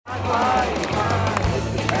Welcome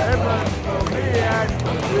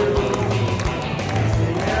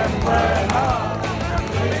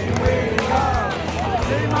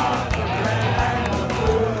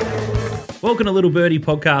to Little Birdie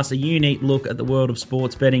Podcast, a unique look at the world of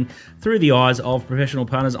sports betting through the eyes of professional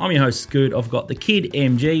punters. I'm your host, Scoot. I've got the kid,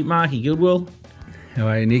 MG, Marky Goodwill. How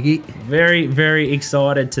are you, Nicky? Very, very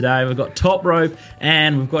excited today. We've got Top Rope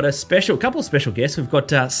and we've got a couple of special guests. We've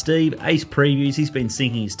got Steve, Ace Previews. He's been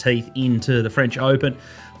sinking his teeth into the French Open.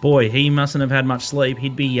 Boy, he mustn't have had much sleep.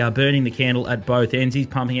 He'd be burning the candle at both ends. He's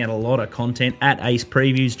pumping out a lot of content. At Ace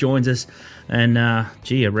Previews joins us. And, a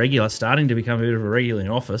regular, starting to become a bit of a regular in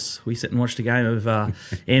office. We sat and watched a game of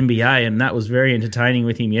NBA, and that was very entertaining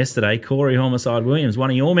with him yesterday. Corey Homicide Williams, one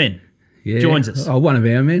of your men, joins us. Oh, one of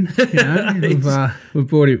our men. You know, we've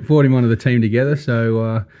brought him onto the team together,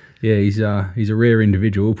 so... he's a rare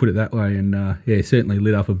individual, we'll put it that way, and certainly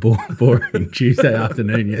lit up a boring Tuesday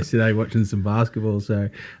afternoon yesterday watching some basketball, so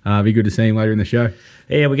it'll be good to see him later in the show.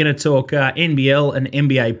 Yeah, we're going to talk NBL and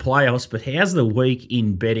NBA playoffs, but how's the week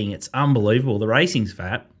in betting? It's unbelievable. The racing's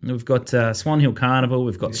fat. We've got Swan Hill Carnival,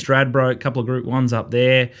 we've got Stradbroke, a couple of Group 1s up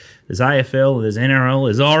there. There's AFL, there's NRL,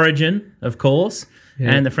 there's Origin, of course,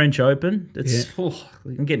 and the French Open.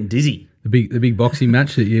 I'm getting dizzy. The big boxing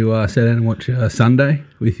match that you sat down and watched Sunday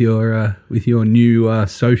with your new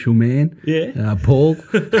social man, Paul.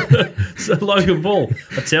 So Logan Paul,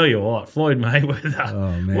 I tell you what, Floyd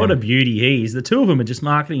Mayweather, what a beauty he is. The two of them are just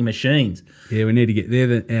marketing machines. Yeah, we need to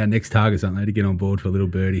get our next targets, aren't they, to get on board for a Little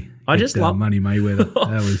Birdie. I just love Money Mayweather.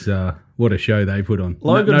 That was what a show they put on.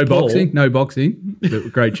 No boxing,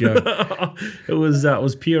 but great show. It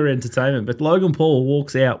was pure entertainment. But Logan Paul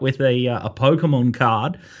walks out with a Pokemon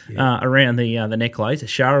card around the necklace, a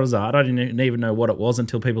Charizard. I didn't even know what it was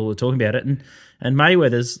until people were talking about it. And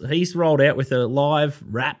he's rolled out with a live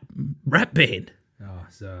rap band. Oh,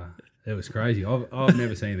 so it was crazy. I've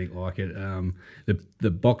never seen anything like it.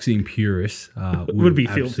 The boxing purists would be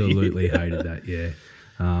absolutely hated that. Yeah.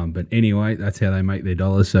 But anyway, that's how they make their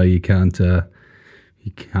dollars. So you can't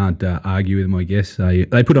argue with them, I guess.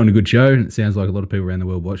 They put on a good show, and it sounds like a lot of people around the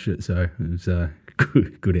world watched it. So it was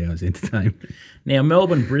good hours entertainment. Now,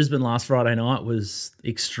 Melbourne-Brisbane last Friday night was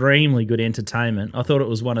extremely good entertainment. I thought it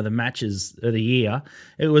was one of the matches of the year.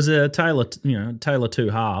 It was a tale of two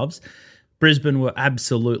halves. Brisbane were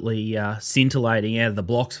absolutely scintillating out of the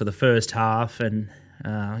blocks for the first half, and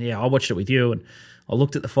I watched it with you, and I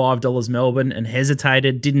looked at the $5 Melbourne and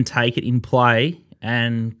hesitated, didn't take it in play,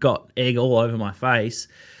 and got egg all over my face.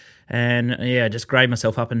 And, just grabbed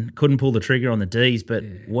myself up and couldn't pull the trigger on the Ds. But,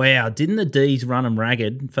 wow, didn't the Ds run them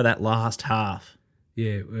ragged for that last half?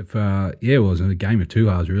 Yeah, it was a game of two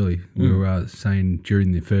halves, really. We were saying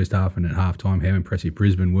during the first half and at halftime how impressive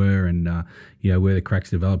Brisbane were and, where the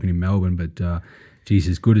cracks developing in Melbourne. But,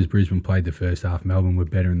 as good as Brisbane played the first half, Melbourne were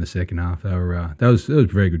better in the second half. That was a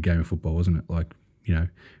very good game of football, wasn't it? Like,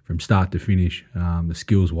 from start to finish, the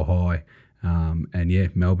skills were high.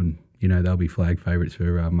 Melbourne, they'll be flag favourites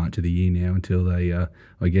for much of the year now until they,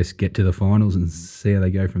 get to the finals and see how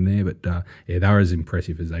they go from there. But, they were as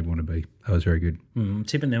impressive as they want to be. That was very good.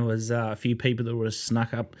 Tipping there was a few people that were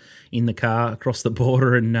snuck up in the car across the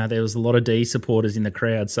border, and there was a lot of D supporters in the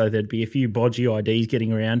crowd, so there'd be a few bodgy IDs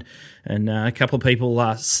getting around and a couple of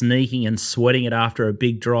people sneaking and sweating it after a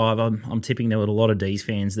big drive. I'm tipping there were a lot of D's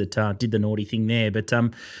fans that did the naughty thing there. But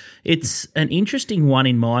it's an interesting one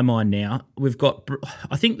in my mind now.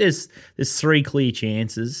 I think there's three clear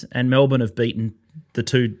chances, and Melbourne have beaten the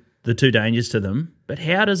two dangers to them. But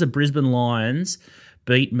how does a Brisbane Lions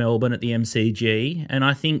beat Melbourne at the MCG? And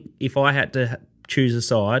I think if I had to choose a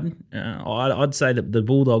side, I'd say that the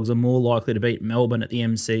Bulldogs are more likely to beat Melbourne at the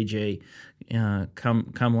MCG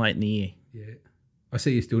come late in the year. Yeah, I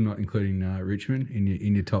see you're still not including Richmond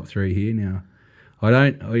in your top three here now. I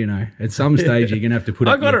don't, at some stage you're going to have to put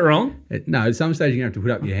up... I got it wrong. At some stage you're going to have to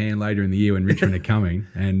put up your hand later in the year when Richmond are coming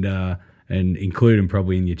and include them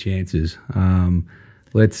probably in your chances. The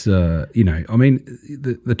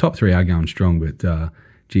top three are going strong, but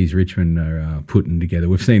Richmond are putting together.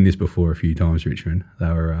 We've seen this before a few times. Richmond,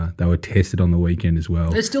 they were tested on the weekend as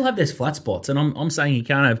well. They still have their flat spots, and I'm saying you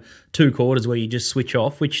can't have two quarters where you just switch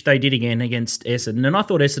off, which they did again against Essendon. And I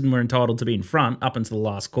thought Essendon were entitled to be in front up until the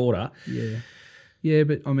last quarter. Yeah,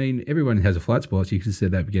 but everyone has a flat spot. So you could have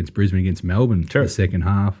said that against Brisbane, against Melbourne, the second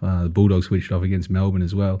half. The Bulldogs switched off against Melbourne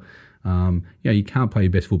as well. You can't play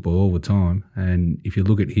your best football all the time. And if you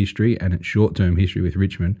look at history, and it's short-term history with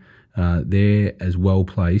Richmond, they're as well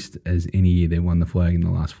placed as any year they've won the flag in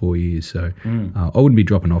the last 4 years. So I wouldn't be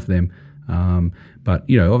dropping off them. But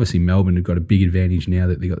obviously Melbourne have got a big advantage now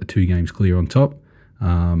that they've got the 2 games clear on top.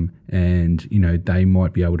 And, you know, they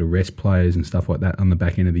might be able to rest players and stuff like that on the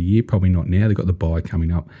back end of the year. Probably not now. They've got the bye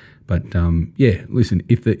coming up. But, yeah, listen,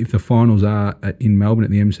 if the finals are in Melbourne at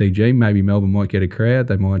the MCG, maybe Melbourne might get a crowd.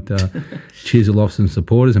 They might chisel off some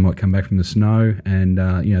supporters. They might come back from the snow and,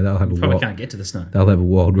 you know, they'll have Probably can't get to the snow. They'll have a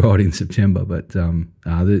wild ride in September. But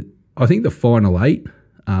I think the final 8,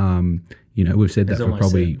 you know, we've said that for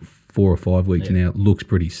probably 4 or 5 weeks now, looks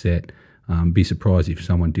pretty set. Be surprised if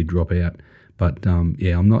someone did drop out. But,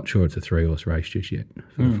 yeah, I'm not sure it's a 3-horse race just yet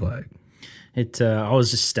for the flag. I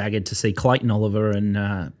was just staggered to see Clayton Oliver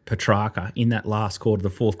and Petrarca in that last quarter, the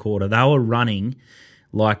fourth quarter. They were running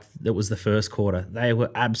like it was the first quarter. They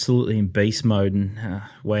were absolutely in beast mode, and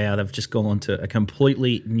wow, they've just gone to a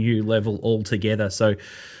completely new level altogether. So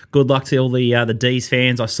good luck to all the D's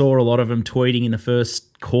fans. I saw a lot of them tweeting in the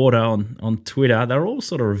first quarter on Twitter. They were all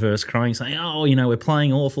sort of reverse crying, saying, oh, you know, we're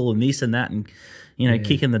playing awful and this and that, and you know,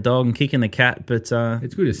 kicking the dog and kicking the cat. But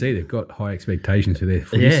it's good to see they've got high expectations for their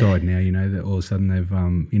footy side now. You know, that all of a sudden they've,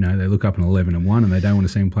 you know, they look up an 11-1 and they don't want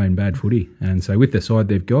to see them playing bad footy. And so with the side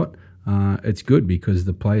they've got, it's good because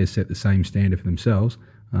the players set the same standard for themselves.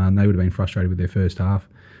 And they would have been frustrated with their first half,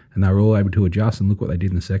 and they were all able to adjust. And look what they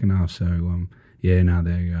did in the second half. So yeah, no,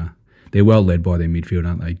 they're well led by their midfield,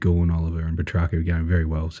 aren't they? Gawn, Oliver, and Petrarca are going very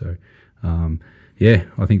well. So. Yeah,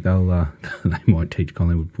 I think they'll they might teach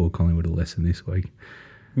Poor Collingwood a lesson this week.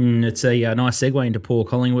 It's a nice segue into Poor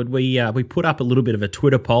Collingwood. We put up a little bit of a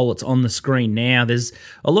Twitter poll. It's on the screen now. There's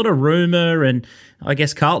a lot of rumour, and I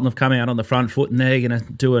guess Carlton have come out on the front foot, and they're going to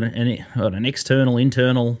do an external,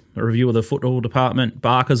 internal review of the football department.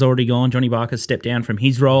 Barker's already gone. Johnny Barker's stepped down from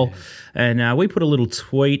his role. And we put a little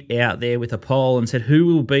tweet out there with a poll and said, who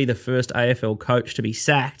will be the first AFL coach to be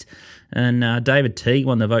sacked? And David Teague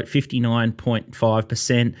won the vote,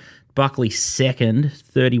 59.5%. Buckley second,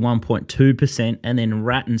 31.2%. And then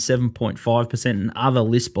Ratton, 7.5%. And other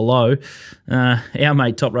lists below. Our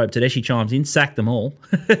mate Top Rope Tedeschi chimes in, sack them all.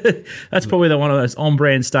 That's probably one of those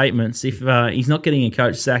on-brand statements. If he's not getting a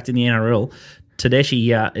coach sacked in the NRL,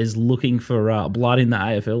 Tedeschi is looking for blood in the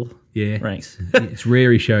AFL. Yeah, ranks. It's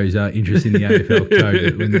rare he shows interest in the AFL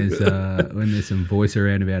code when there's some voice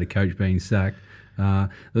around about a coach being sacked.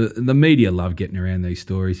 The media love getting around these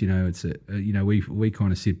stories. You know, it's you know, we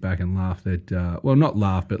kind of sit back and laugh that well, not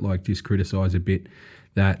laugh, but like just criticise a bit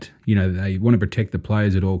that, you know, they want to protect the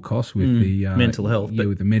players at all costs with the mental health. Yeah,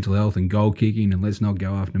 with the mental health and goal kicking, and let's not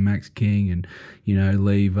go after Max King and, you know,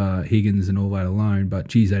 leave Higgins and all that alone. But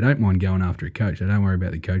geez, they don't mind going after a coach. They don't worry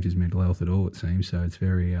about the coach's mental health at all, it seems. So it's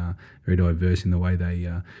very very diverse in the way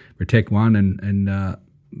they protect one and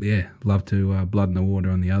yeah, love to blood in the water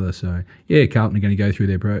on the other. So, yeah, Carlton are going to go through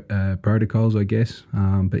their protocols, I guess.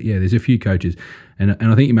 But, yeah, there's a few coaches. And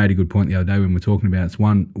I think you made a good point the other day when we were talking about it's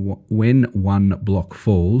when one block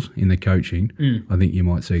falls in the coaching, I think you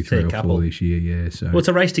might see 3 or 4 this year, yeah. So, well, it's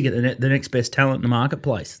a race to get the next best talent in the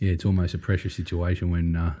marketplace. Yeah, it's almost a pressure situation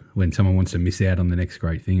when someone wants to miss out on the next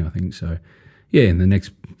great thing, I think. So, yeah, in the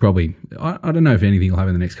next probably, I don't know if anything will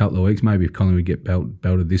happen in the next couple of weeks. Maybe if Collingwood get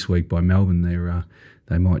belted this week by Melbourne,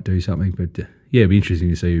 they might do something, but yeah, it'll be interesting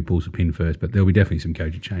to see who pulls the pin first. But there'll be definitely some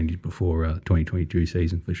coaching changes before 2022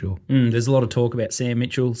 season for sure. There's a lot of talk about Sam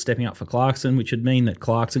Mitchell stepping up for Clarkson, which would mean that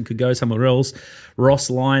Clarkson could go somewhere else. Ross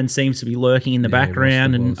Lyon seems to be lurking in the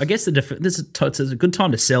background, and I guess it's a good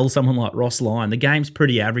time to sell someone like Ross Lyon. The game's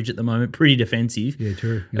pretty average at the moment, pretty defensive. Yeah,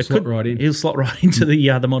 true. He'll slot right in. He'll slot right into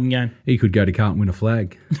the modern game. He could go to Carlton, win a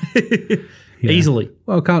flag. Easily.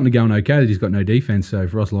 Well, Carlton are going okay. They've just got no defence, so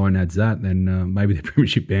if Ross Lyon adds that, then maybe they're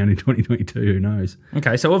premiership bound in 2022. Who knows?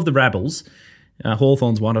 Okay, so of the Rabbles,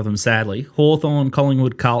 Hawthorn's one of them, sadly. Hawthorn,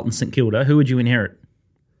 Collingwood, Carlton, St Kilda. Who would you inherit?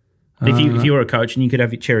 If you were a coach and you could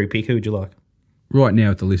have your cherry pick, who would you like? Right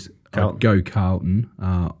now at the list, I'd go Carlton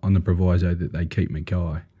on the proviso that they keep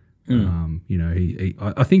Mackay. You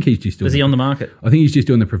know, I think he's just doing... Is he on the market? I think he's just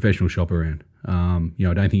doing the professional shop around. You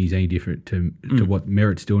know, I don't think he's any different to what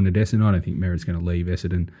Merritt's doing at Essendon. I don't think Merritt's going to leave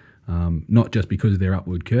Essendon, not just because of their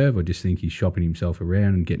upward curve. I just think he's shopping himself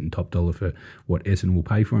around and getting top dollar for what Essendon will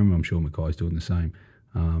pay for him. I'm sure Mackay's doing the same.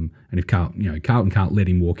 And if Carlton can't let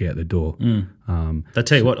him walk out the door. I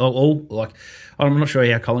tell you what, I'm not sure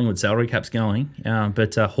how Collingwood salary cap's going,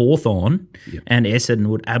 but Hawthorn and Essendon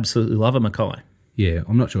would absolutely love a Mackay. Yeah,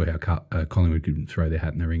 I'm not sure how Collingwood could throw their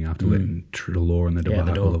hat in the ring after letting Treloar and the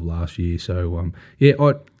debacle of last year. So,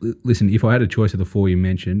 listen, if I had a choice of the 4 you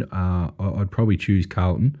mentioned, I'd probably choose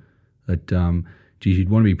Carlton. But, geez, you'd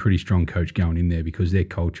want to be a pretty strong coach going in there because their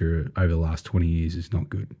culture over the last 20 years is not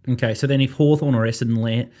good. Okay, so then if Hawthorn or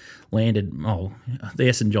Essendon landed, the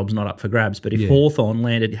Essendon job's not up for grabs, but if Hawthorn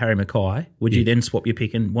landed Harry Mackay, would you then swap your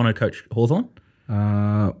pick and want to coach Hawthorn?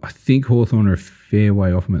 I think Hawthorn are a fair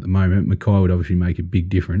way off him at the moment. Mackay would obviously make a big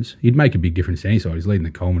difference. He'd make a big difference to any side. He's leading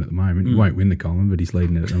the Coleman at the moment. He won't win the Coleman, but he's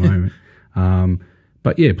leading it at the moment.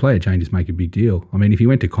 But yeah, player changes make a big deal. I mean, if he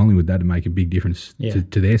went to Collingwood, that'd make a big difference to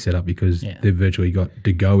their setup because they've virtually got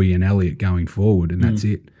De Goey and Elliott going forward, and that's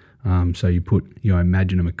it. So you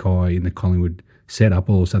imagine a Mackay in the Collingwood setup,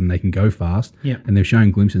 all of a sudden they can go fast. Yep. And they've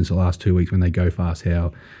shown glimpses the last 2 weeks when they go fast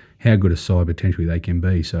how good a side potentially they can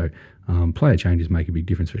be. So player changes make a big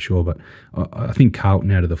difference for sure. But I think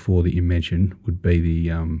Carlton out of the four that you mentioned would be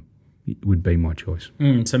my choice.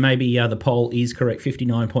 So maybe the poll is correct.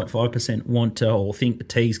 59.5% want or think the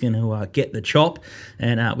Teague's going to get the chop.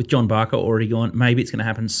 And with John Barker already gone, maybe it's going to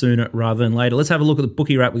happen sooner rather than later. Let's have a look at the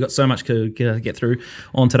bookie wrap. We've got so much to get through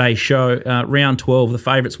on today's show. Round 12, the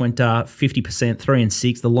favourites went 50%, 3 and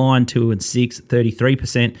 6. The line 2 and 6,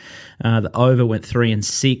 33%. The over went 3 and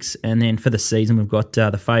 6. And then for the season, we've got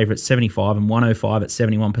the favourites 75 and 105 at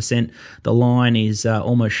 71%. The line is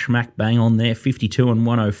almost smack bang on there, 52 and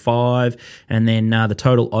 105. And then the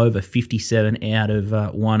total over 57 out of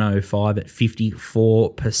 105 at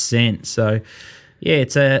 54%. So, yeah,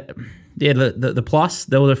 it's the plus.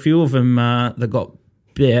 There were a few of them that got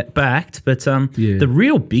backed, but the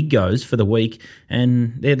real big goes for the week,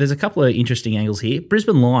 and there's a couple of interesting angles here.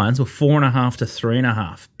 Brisbane Lions were 4.5 to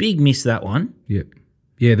 3.5. Big miss that one. Yep.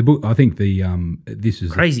 Yeah, the book. I think this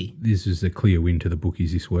is crazy. This is a clear win to the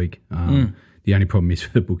bookies this week. The only problem is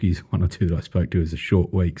for the bookies, one or two that I spoke to, is a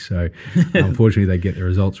short week. So, unfortunately, they get the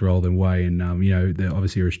results rolled their way. And, there's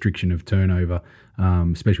obviously a restriction of turnover,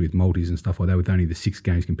 especially with multis and stuff like that, with only the 6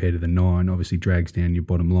 games compared to the 9, obviously drags down your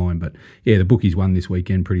bottom line. But, yeah, the bookies won this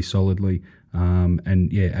weekend pretty solidly.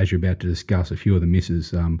 And, yeah, as you're about to discuss, a few of the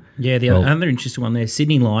misses. Other interesting one there,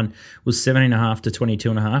 Sydney line was 17.5 to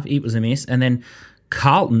 22.5. It was a miss. And then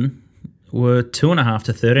Carlton were 2.5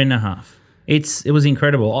 to 13.5. It was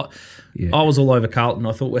incredible. I was all over Carlton.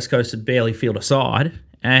 I thought West Coast would barely field a side,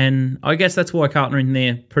 and I guess that's why Carlton are in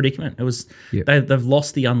their predicament. It was they've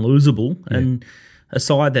lost the unlosable, and a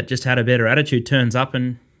side that just had a better attitude turns up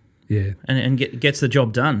and gets the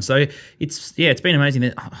job done. So it's been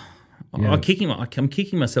amazing. I'm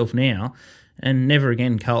kicking myself now, and never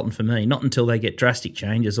again Carlton for me. Not until they get drastic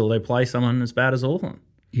changes or they play someone as bad as Hawthorn.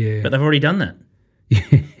 Yeah, but they've already done that.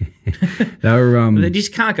 They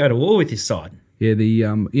just can't go to war with this side. Yeah,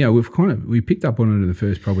 we picked up on it in the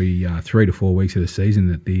first probably 3 to 4 weeks of the season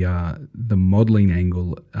that the modelling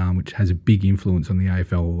angle, which has a big influence on the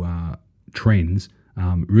AFL trends,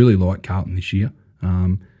 really like Carlton this year,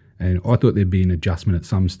 and I thought there'd be an adjustment at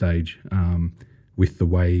some stage with the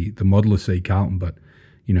way the modelers see Carlton, but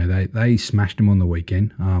they smashed them on the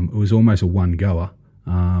weekend. It was almost a one goer.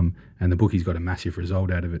 And the bookies got a massive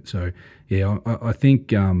result out of it. So, yeah, I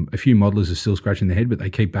think a few modelers are still scratching their head, but they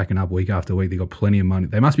keep backing up week after week. They've got plenty of money.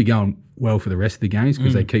 They must be going well for the rest of the games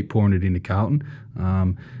because they keep pouring it into Carlton.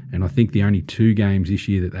 And I think the only 2 games this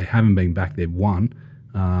year that they haven't been back, they've won.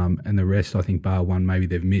 And the rest, I think, bar one, maybe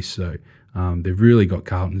they've missed. So they've really got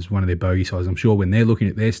Carlton as one of their bogey sides. I'm sure when they're looking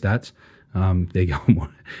at their stats, they're going,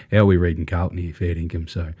 how are we reading Carlton here, fair income?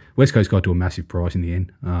 So West Coast got to a massive price in the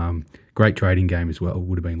end. Great trading game as well. It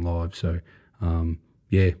would have been live. So, well,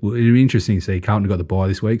 it'll be interesting to see. Carlton got the bye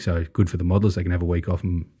this week, so good for the modelers. They can have a week off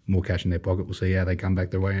and more cash in their pocket. We'll see how they come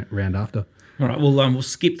back the round after. All right, well, we'll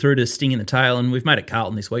skip through to Sting in the Tail, and we've made it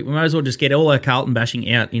Carlton this week. We might as well just get all our Carlton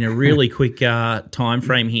bashing out in a really quick time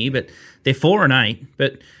frame here. But they're 4 and 8.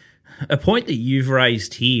 But a point that you've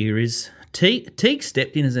raised here is Teague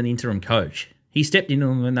stepped in as an interim coach. He stepped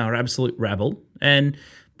in when they were absolute rabble, and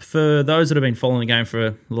for those that have been following the game for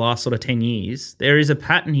the last sort of 10 years, there is a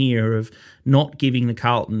pattern here of not giving the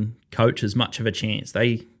Carlton coaches much of a chance.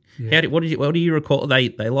 What do you recall? They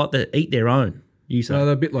like to eat their own. They're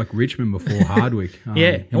a bit like Richmond before Hardwick.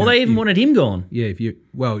 They even wanted him gone.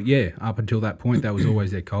 Yeah, up until that point, that was always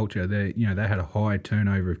their culture. They had a high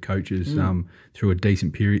turnover of coaches through a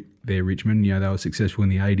decent period there, Richmond. They were successful in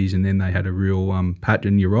the 80s, and then they had a real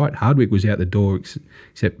pattern. You're right, Hardwick was out the door,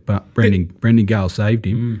 except Brendan Gale saved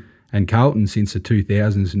him. And Carlton, since the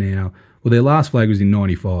 2000s now, well, their last flag was in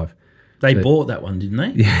 95. They bought that one, didn't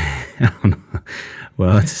they? Yeah.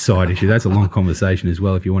 Well, that's a side issue. That's a long conversation as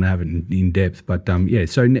well if you want to have it in depth. But,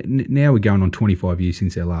 so now we're going on 25 years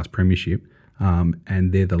since their last premiership,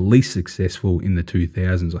 and they're the least successful in the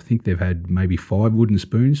 2000s. I think they've had maybe 5 wooden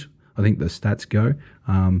spoons, I think the stats go,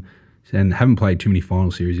 and haven't played too many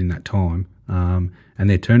final series in that time. And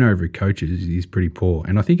their turnover of coaches is pretty poor.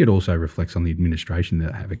 And I think it also reflects on the administration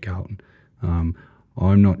that they have at Carlton.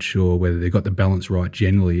 I'm not sure whether they've got the balance right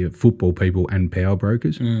generally of football people and power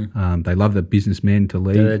brokers. They love the businessmen to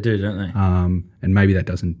lead. Yeah, they do, don't they? And maybe that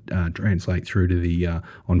doesn't translate through to the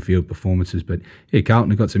on-field performances. But, yeah, Carlton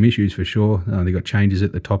have got some issues for sure. They've got changes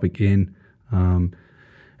at the top again. And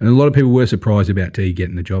a lot of people were surprised about T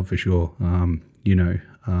getting the job for sure,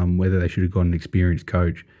 whether they should have got an experienced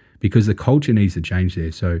coach, because the culture needs to change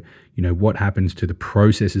there. So, what happens to the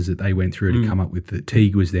processes that they went through to come up with that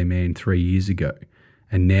Teague was their man 3 years ago.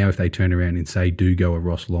 And now if they turn around and say, do go a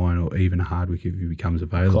Ross Lyon or even a Hardwick if he becomes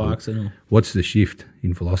available, Clarkson. What's the shift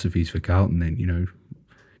in philosophies for Carlton then?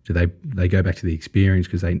 Do they go back to the experience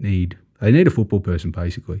because they need a football person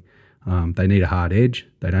basically. They need a hard edge.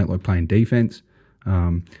 They don't like playing defence.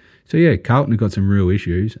 Carlton have got some real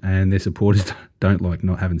issues and their supporters don't like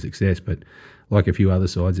not having success. But like a few other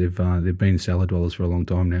sides, they've been cellar dwellers for a long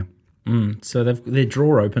time now. So their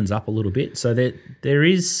draw opens up a little bit. So there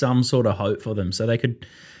is some sort of hope for them. So they could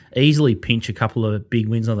easily pinch a couple of big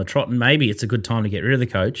wins on the trot, and maybe it's a good time to get rid of the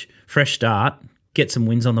coach. Fresh start, get some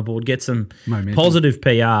wins on the board, get some momentum. Positive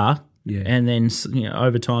PR, and then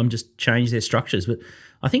over time just change their structures. But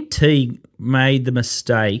I think Teague made the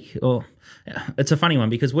mistake, or it's a funny one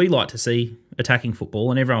because we like to see attacking football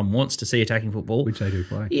and everyone wants to see attacking football. Which they do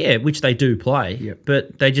play. Yeah, which they do play. Yep.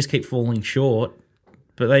 But they just keep falling short.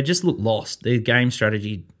 But they just look lost. Their game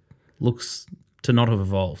strategy looks to not have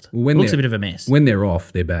evolved. It looks a bit of a mess. When they're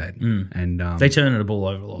off, they're bad. And they turn the ball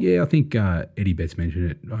over a lot. Yeah, I think Eddie Betts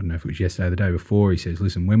mentioned it. I don't know if it was yesterday or the day before. He says,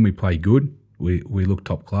 listen, when we play good, we look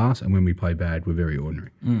top class, and when we play bad, we're very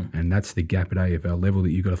ordinary. And that's the gap at AFL level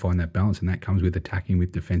that you've got to find that balance, and that comes with attacking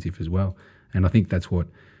with defensive as well. And I think that's what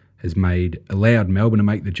has allowed Melbourne to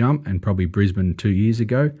make the jump, and probably Brisbane 2 years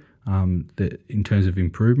ago. That in terms of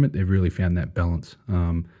improvement, they've really found that balance.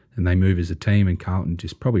 And they move as a team, and Carlton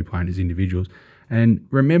just probably playing as individuals. And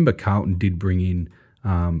remember, Carlton did bring in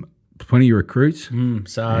plenty of recruits,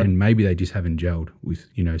 and maybe they just haven't gelled with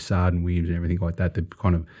Sard and Williams and everything like that. They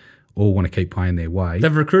kind of all want to keep playing their way.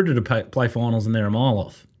 They've recruited to play finals, and they're a mile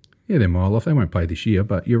off. Yeah, they're a mile off. They won't play this year,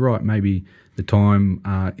 but you're right. Maybe the time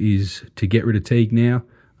is to get rid of Teague now.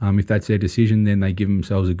 If that's their decision, then they give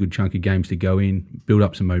themselves a good chunk of games to go in, build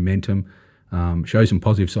up some momentum, show some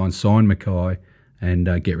positive signs, sign Mackay,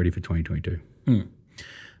 and get ready for 2022.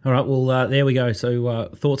 All right, well, there we go. So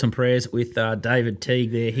thoughts and prayers with David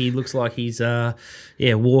Teague there. He looks like he's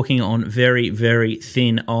walking on very, very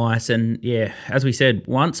thin ice. And, as we said,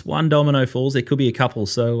 once one domino falls, there could be a couple.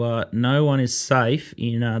 So no one is safe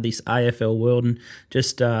in this AFL world. And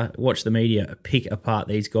just watch the media pick apart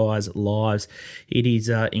these guys' lives. It is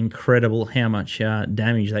incredible how much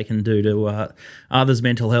damage they can do to others'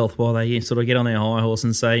 mental health while they sort of get on their high horse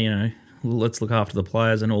and say, let's look after the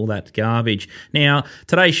players and all that garbage. Now,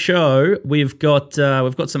 today's show, we've got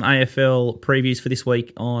some AFL previews for this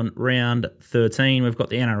week on round 13. We've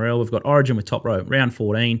got the NRL, we've got Origin with Top Row, round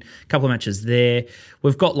 14, a couple of matches there.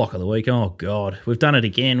 We've got Lock of the Week. Oh God, we've done it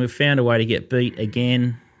again. We've found a way to get beat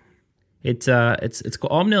again. It's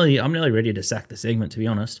I'm nearly ready to sack the segment, to be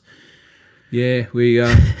honest. Yeah, we.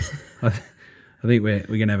 I think we're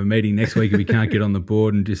going to have a meeting next week if we can't get on the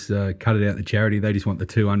board and just cut it out the charity. They just want the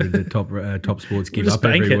 200 that Top Sports give up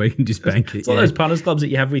every week and just bank it. It's like those punters clubs that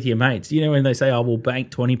you have with your mates. When they say, we'll bank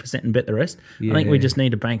 20% and bet the rest? Yeah. I think we just need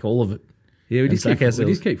to bank all of it. Yeah, we just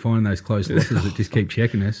keep finding those close losses that just keep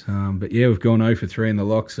checking us. But we've gone 0 for 3 in the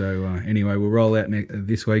lock. So anyway, we'll roll out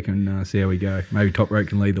this week and see how we go.Maybe Top Rope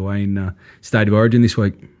can lead the way in State of Origin this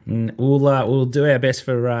week. We'll do our best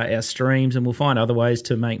for our streams, and we'll find other ways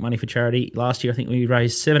to make money for charity. Last year, I think we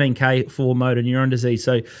raised $17,000 for motor neuron disease.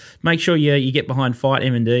 So make sure you get behind Fight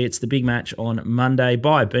M&D. It's the big match on Monday.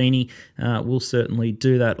 Buy a beanie. We'll certainly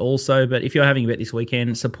do that also. But if you're having a bet this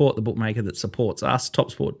weekend, support the bookmaker that supports us.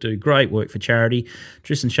 Top Sport do great work for charity.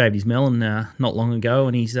 Tristan shaved his melon not long ago,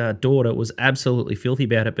 and his daughter was absolutely filthy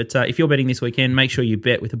about it. But if you're betting this weekend, make sure you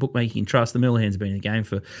bet with a bookmaker you can trust. The Millahans have been in the game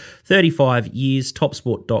for 35 years.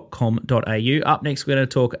 Topsport.com.au. Up next, we're going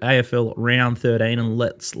to talk AFL round 13, and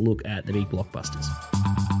let's look at the big blockbusters.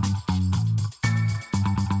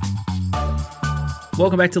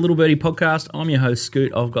 Welcome back to Little Birdie Podcast. I'm your host,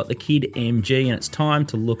 Scoot. I've got the kid MG, and it's time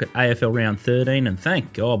to look at AFL round 13. And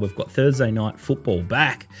thank God we've got Thursday night football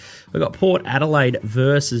back. We've got Port Adelaide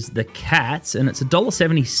versus the Cats, and it's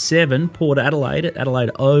 $1.77, Port Adelaide at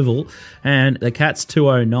Adelaide Oval, and the Cats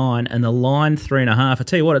 $2.09, and the line 3.5. I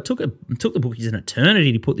tell you what, it took the bookies an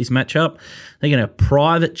eternity to put this match up. They're going to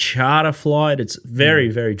private charter flight. It's very,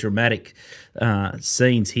 very dramatic,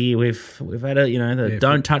 scenes here. We've had the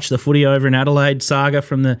don't touch the footy over in Adelaide saga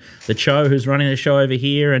from the Cho who's running the show over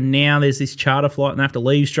here, and now there's this charter flight and they have to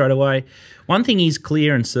leave straight away. One thing is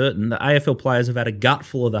clear and certain: the AFL players have had a gut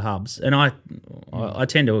full of the hubs, and I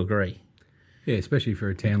tend to agree. Yeah, especially for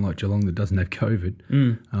a town like Geelong that doesn't have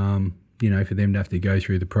COVID. For them to have to go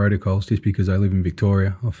through the protocols just because they live in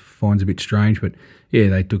Victoria, I find it a bit strange. But yeah,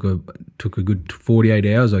 they took a good 48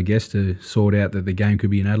 hours, I guess, to sort out that the game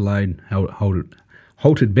could be in Adelaide.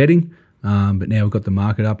 Halted betting, but now we've got the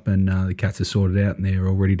market up and the Cats are sorted out and they're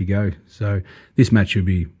all ready to go. So this match should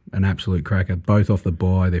be an absolute cracker. Both off the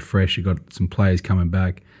bye, they're fresh. You've got some players coming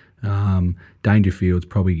back. Dangerfield's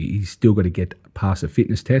he's still got to get past a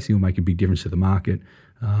fitness test. He'll make a big difference to the market.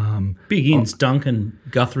 Big ins, Duncan,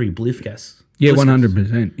 Guthrie, Blifkas. Yeah,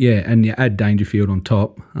 100%. Yeah, and you add Dangerfield on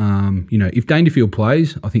top. If Dangerfield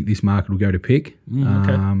plays, I think this market will go to pick.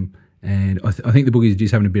 Okay. And I think the bookies are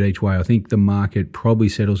just having a bit each way. I think the market probably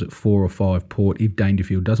settles at 4 or 5 Port if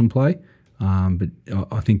Dangerfield doesn't play. But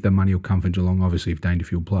I think the money will come for Geelong, obviously, if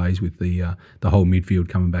Dangerfield plays with the whole midfield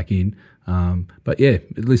coming back in. But yeah,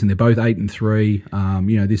 listen, they're both 8 and 3.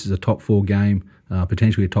 This is a top 4 game,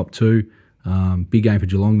 potentially a top 2. Big game for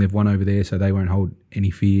Geelong. They've won over there, so they won't hold any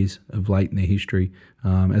fears of late in their history.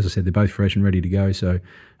 As I said, they're both fresh and ready to go. So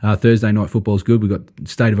Thursday night football is good. We've got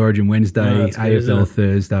State of Origin Wednesday, AFL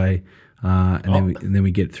Thursday, and then we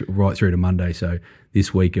get right through to Monday. So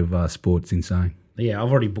this week of sport's insane. Yeah,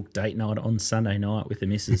 I've already booked date night on Sunday night with the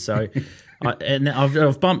missus. So,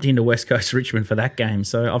 I've bumped into West Coast Richmond for that game.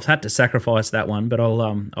 So I've had to sacrifice that one, but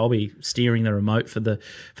I'll be steering the remote for the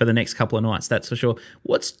next couple of nights. That's for sure.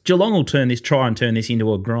 Geelong will try and turn this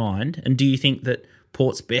into a grind. And do you think that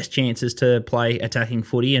Port's best chance is to play attacking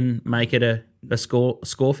footy and make it a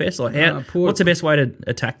score fest? Like what's the best way to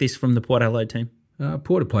attack this from the Port Adelaide team?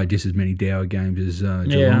 Port have played just as many Dower games as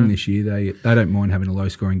Geelong this year. They don't mind having a low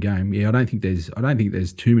scoring game. Yeah, I don't think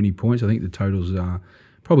there's too many points. I think the totals are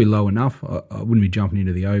probably low enough. I wouldn't be jumping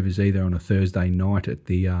into the overs either on a Thursday night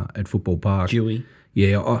at Football Park. Dewey.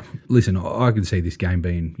 Yeah, I can see this game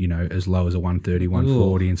being as low as a 130,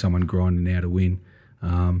 140, and someone grinding out a win.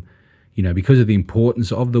 Because of the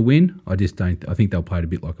importance of the win, I think they'll play it a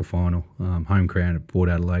bit like a final. Home ground at Port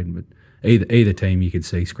Adelaide, but either team you could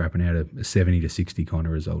see scrapping out a 70 to 60 kind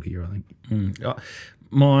of result here, I think.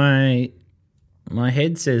 My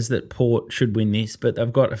head says that Port should win this, but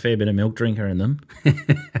they've got a fair bit of milk drinker in them.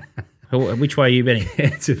 Which way are you betting?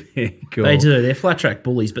 It's a fair call. They do. They're flat track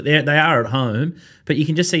bullies, but they are at home. But you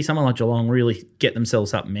can just see someone like Geelong really get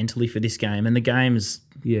themselves up mentally for this game. And the game's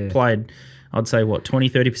played, I'd say,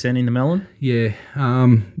 20-30% in the Melon? Yeah.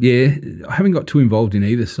 I haven't got too involved in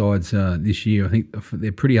either sides this year. I think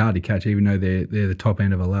they're pretty hard to catch, even though they're the top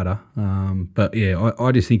end of a ladder. But yeah,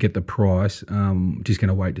 I just think at the price, just going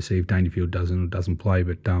to wait to see if Dangerfield doesn't play.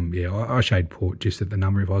 But I shade Port just at the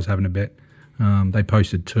number if I was having a bet. They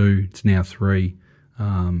posted 2, it's now 3.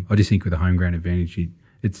 I just think with a home ground advantage,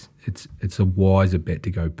 it's a wiser bet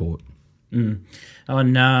to go Port.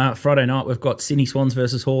 On Friday night, we've got Sydney Swans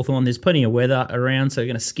versus Hawthorn. There's plenty of weather around, so we're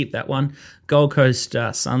going to skip that one. Gold Coast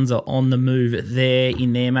Suns are on the move there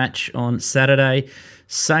in their match on Saturday.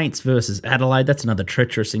 Saints versus Adelaide. That's another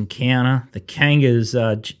treacherous encounter. The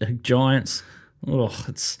Kangas Giants. Oh,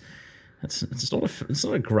 it's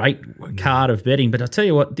not a great card of betting, but I tell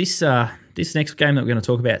you what, this next game that we're going to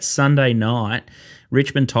talk about Sunday night,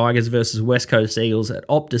 Richmond Tigers versus West Coast Eagles at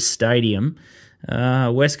Optus Stadium.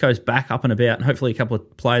 West Coast back up and about, and hopefully a couple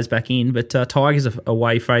of players back in. But Tigers are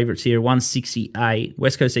away favourites here, 168.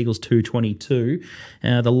 West Coast Eagles 222.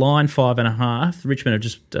 The line 5.5. Richmond have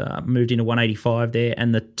just moved into 185 there,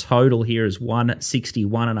 and the total here is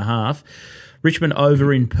 161.5. Richmond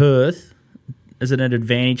over in Perth. Is it an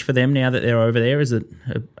advantage for them now that they're over there? Is it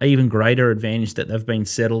an even greater advantage that they've been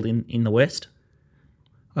settled in the West?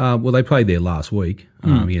 Well, they played there last week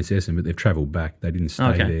against Essendon, but they've travelled back. They didn't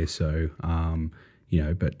stay there, so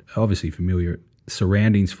but obviously familiar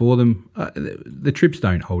surroundings for them. The trips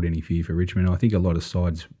don't hold any fear for Richmond. I think a lot of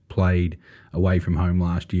sides played away from home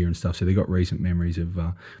last year and stuff, so they've got recent memories of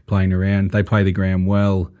playing around. They play the ground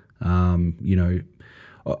well.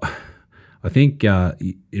 I think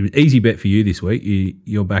easy bet for you this week.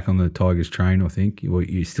 You're back on the Tigers train, I think.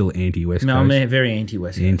 You're still anti-West Coast. No, I'm very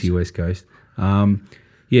anti-West Coast. Anti-West Coast. I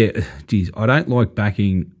don't like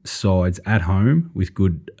backing sides at home with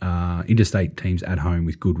good interstate teams at home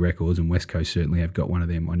with good records, and West Coast certainly have got one of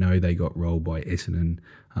them. I know they got rolled by Essendon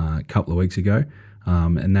a couple of weeks ago,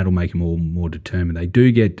 and that'll make them all more determined. They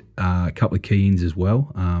do get a couple of key-ins as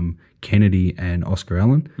well, Kennedy and Oscar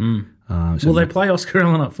Allen. Will they play Oscar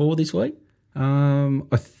Allen up forward this week?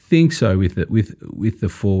 I think so. With the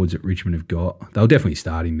forwards that Richmond have got, they'll definitely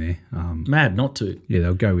start him there. Mad not to. Yeah,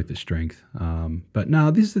 they'll go with the strength. But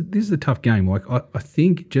no, this is a tough game. Like I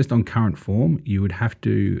think just on current form, you would have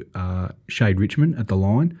to shade Richmond at the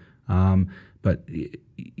line. But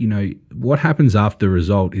you know what happens after the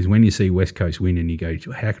result is when you see West Coast win and you go,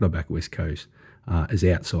 how could I back West Coast as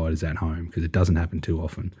outsiders at home? Because it doesn't happen too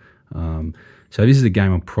often. So this is a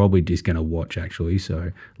game I'm probably just going to watch, actually.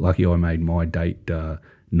 So lucky I made my date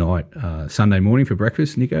night Sunday morning for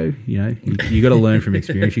breakfast, Nico. You know, you got to learn from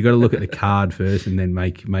experience. You got to look at the card first and then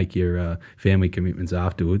make your family commitments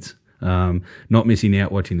afterwards. Not missing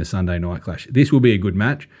out watching the Sunday night clash. This will be a good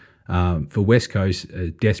match for West Coast.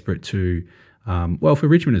 Desperate to, for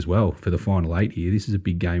Richmond as well for the final 8 here. This is a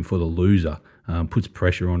big game for the loser. Puts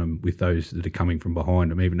pressure on them with those that are coming from behind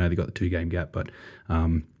them, even though they got the 2-game gap. But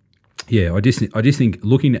I just think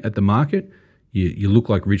looking at the market, you look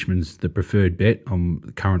like Richmond's the preferred bet on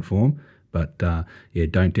the current form. But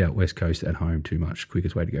don't doubt West Coast at home too much.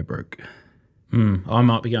 Quickest way to go broke. I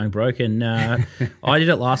might be going broke, and I did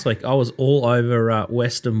it last week. I was all over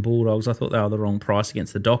Western Bulldogs. I thought they were the wrong price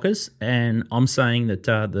against the Dockers, and I'm saying that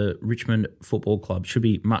the Richmond Football Club should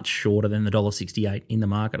be much shorter than the $1.68 in the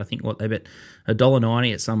market. I think they bet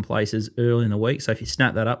 $1.90 at some places early in the week. So if you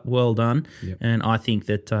snap that up, well done. Yep. And I think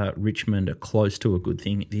that Richmond are close to a good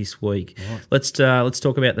thing this week. Right. Let's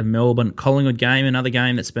talk about the Melbourne Collingwood game, another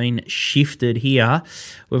game that's been shifted here.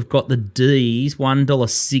 We've got the D's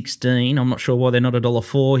 $1.16. I'm not sure why they're not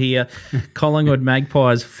 $1.04 here. Collingwood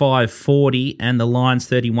Magpies $5.40 and the Lions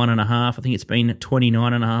 31.5. I think it's been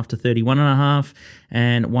 29.5 to 31.5,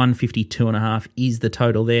 and 152.5 is the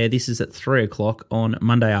total there. This is at 3:00 on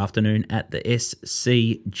Monday afternoon at the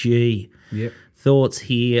SCG. Yep. Thoughts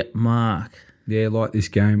here, Mark? Yeah, like this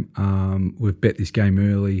game. We've bet this game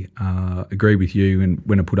early. Agree with you. And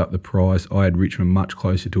when I put up the price, I had Richmond much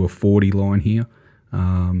closer to a 40 line here.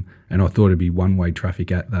 And I thought it'd be one-way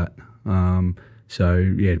traffic at that.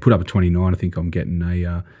 To put up a 29, I think I'm getting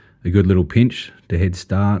a good little pinch to head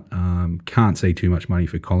start. Can't see too much money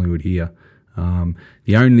for Collingwood here.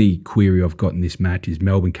 The only query I've got in this match is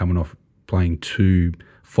Melbourne coming off playing 2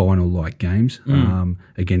 final-like games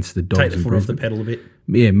against the Dogs. Take the foot off the pedal a bit.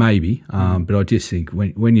 Yeah, maybe. But I just think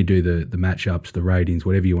when you do the matchups, the ratings,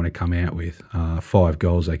 whatever you want to come out with, 5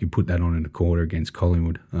 goals, they could put that on in a quarter against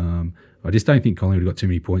Collingwood. I just don't think Collingwood got too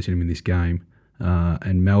many points in them in this game.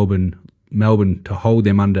 And Melbourne to hold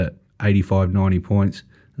them under 85, 90 points,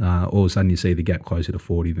 all of a sudden you see the gap closer to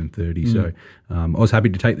 40 than 30. So I was happy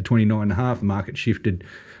to take the 29.5. The market shifted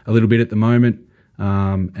a little bit at the moment.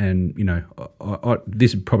 And, you know,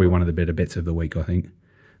 this is probably one of the better bets of the week, I think.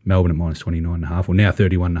 Melbourne at minus 29.5, or now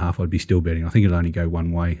 31.5, I'd be still betting. I think it'll only go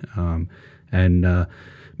one way. Melbourne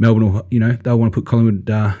will, they'll want to put Collingwood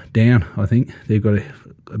down, I think. They've got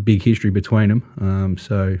a big history between them.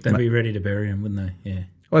 So they'd be ready to bury him, wouldn't they? Yeah.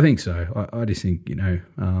 I think so. I just think,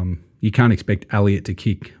 you can't expect Elliott to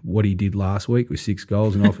kick what he did last week with 6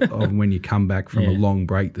 goals. And often when you come back from a long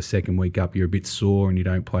break the second week up, you're a bit sore and you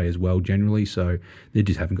don't play as well generally. So they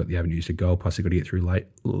just haven't got the avenues to goal. Plus they've got to get through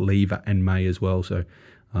Lever and May as well. So,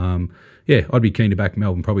 I'd be keen to back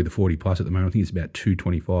Melbourne, probably the 40 plus at the moment. I think it's about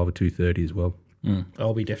 225 or 230 as well.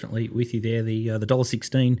 I'll be definitely with you there. The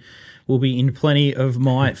 $1.16 will be in plenty of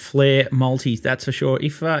my Flair multis, that's for sure.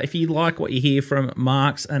 If you like what you hear from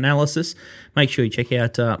Mark's analysis, make sure you check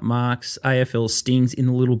out Mark's AFL Stings in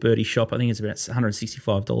the Little Birdie shop. I think it's about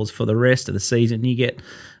 $165 for the rest of the season. You get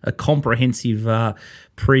a comprehensive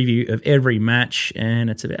preview of every match, and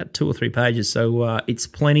it's about 2 or 3 pages. So it's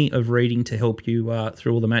plenty of reading to help you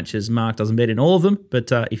through all the matches. Mark doesn't bet in all of them,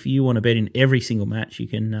 but if you want to bet in every single match, you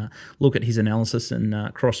can look at his analysis and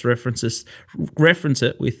reference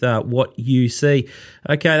it with what you see.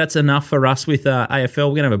 Okay, that's enough for us with AFL.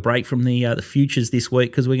 We're going to have a break from the futures this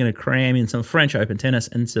week because we're going to cram in some French Open tennis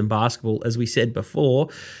and some basketball, as we said before.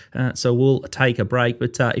 So we'll take a break.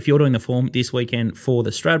 But if you're doing the form this weekend for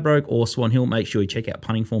the Stradbroke or Swan Hill, make sure you check out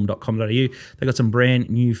puntingform.com.au. They've got some brand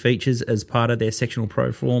new features as part of their sectional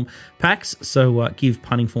pro form packs. So give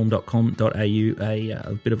puntingform.com.au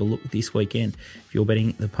a bit of a look this weekend if you're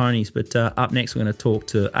betting the ponies. But up next, we're going to talk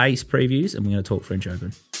to Ace previews and we're going to talk French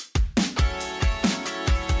Open.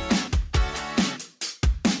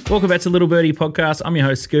 Welcome back to Little Birdie Podcast. I'm your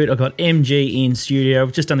host, Scoot. I've got MG in studio.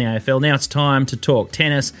 I've just done the AFL. Now it's time to talk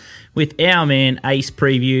tennis with our man, Ace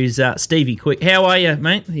Previews. Stevie Quick, how are you,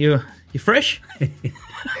 mate? You fresh?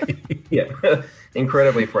 Yeah,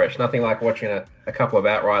 incredibly fresh. Nothing like watching a couple of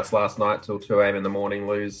outrights last night till 2 a.m. in the morning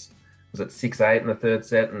lose. Was it 6-8 in the third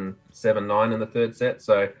set and 7-9 in the third set?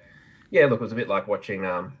 So, yeah, look, it was a bit like watching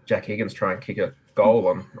Jack Higgins try and kick a goal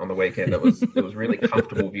on the weekend. It was really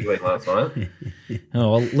comfortable viewing last night.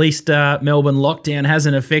 Oh, well, at least Melbourne lockdown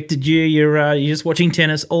hasn't affected you. You're just watching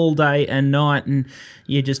tennis all day and night, and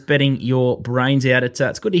you're just betting your brains out.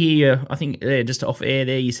 It's good to hear you. I think just off air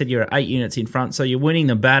there, you said you're 8 units in front, so you're winning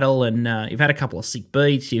the battle, and you've had a couple of sick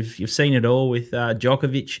beats. You've seen it all with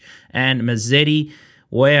Djokovic and Mazzetti.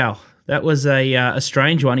 Wow. That was a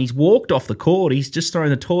strange one. He's walked off the court. He's just thrown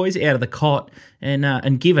the toys out of the cot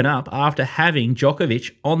and given up after having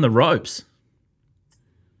Djokovic on the ropes.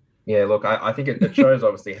 Yeah, look, I think it shows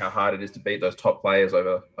obviously how hard it is to beat those top players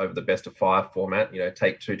over the best of 5 format.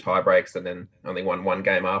 Take 2 tie breaks and then only won 1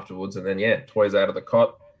 game afterwards. And then, toys out of the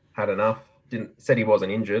cot, had enough. Said he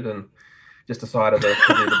wasn't injured and just decided to do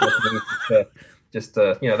the best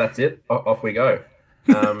that's it. Off we go.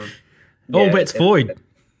 All bets void.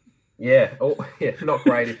 Yeah, not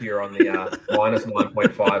great if you're on the minus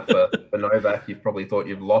 9.5 for Novak. You've probably thought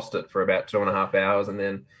you've lost it for about 2.5 hours, and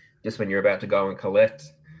then just when you're about to go and collect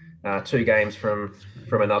 2 games from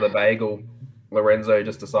another bagel, Lorenzo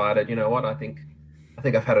just decided, you know what, I think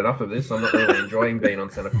I've had enough of this. I'm not really enjoying being on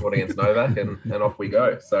centre court against Novak, and off we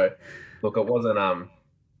go. So, look, it wasn't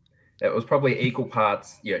it was probably equal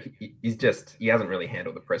parts. He hasn't really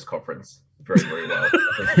handled the press conference very, very well.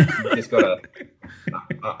 You just got to.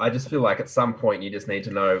 I just feel like at some point you just need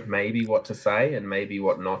to know maybe what to say and maybe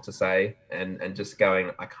what not to say, and just going,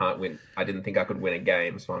 I can't win. I didn't think I could win a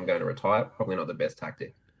game, so I'm going to retire. Probably not the best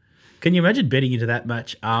tactic. Can you imagine betting into that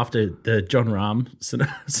match after the John Rahm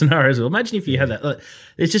scenario as well? Imagine if you had that. Like,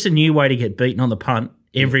 it's just a new way to get beaten on the punt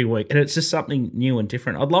every week, and it's just something new and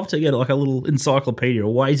different. I'd love to get like a little encyclopedia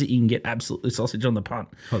of ways that you can get absolutely sausage on the punt.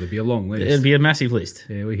 Oh, there'd be a long list. It'd be a massive list.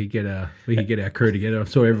 Yeah, we could get our crew together. I'm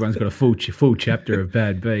sure everyone's got a full chapter of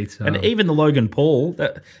bad beats. And even the Logan Paul,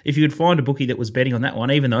 that if you could find a bookie that was betting on that one,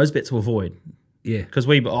 even those bets were void. Yeah, because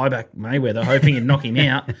I backed Mayweather hoping he'd knock him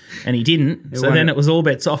out, and he didn't. So then it was all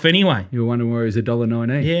bets off anyway. You were wondering where he's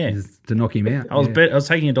 $1.19. Yeah, to knock him out. I was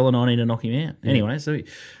taking $1.19 to knock him out. Yeah. Anyway, so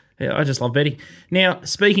yeah, I just love betting. Now,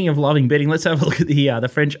 speaking of loving betting, let's have a look at the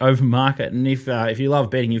French Open market. And if you love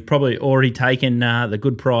betting, you've probably already taken the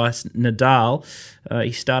good price Nadal.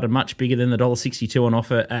 He started much bigger than the $1.62 on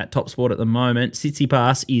offer at TopSport at the moment.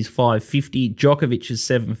 Tsitsipas is $5.50. Djokovic is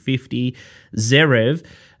 $7.50. Zverev.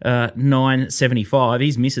 $9.75.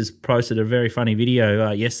 His missus posted a very funny video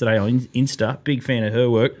yesterday on Insta. Big fan of her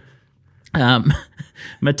work. Matteo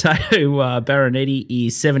Berrettini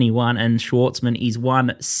is 71 and Schwartzman is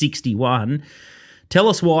 161. Tell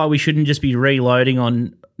us why we shouldn't just be reloading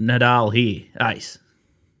on Nadal here, Ace.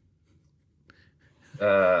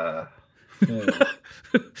 I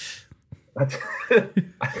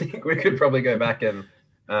think we could probably go back and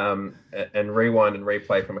rewind and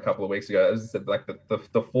replay from a couple of weeks ago. As I said, like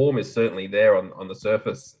the form is certainly there on the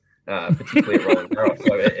surface, particularly at Roland Garros.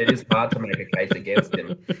 So it is hard to make a case against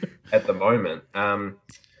him at the moment.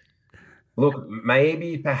 Look,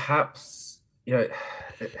 maybe perhaps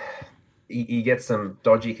he gets some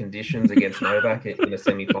dodgy conditions against Novak in the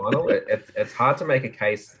semi-final. It's hard to make a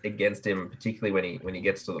case against him, particularly when he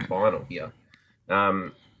gets to the final here.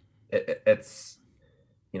 It's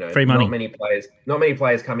free money. Not many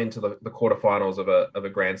players come into the quarterfinals of a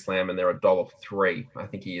Grand Slam and they're $1.03. I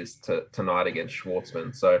think he is tonight against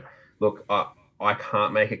Schwartzman. So look, I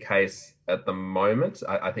can't make a case at the moment.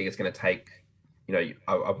 I think it's going to take.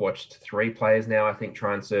 I've watched 3 players now, I think,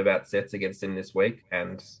 try and serve out sets against him this week,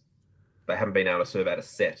 and they haven't been able to serve out a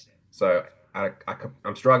set. So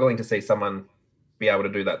I'm struggling to see someone be able to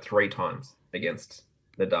do that 3 times against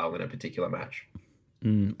Nadal in a particular match.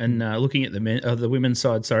 And looking at the women's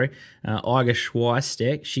side, Iga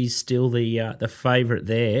Swiatek, she's still the favourite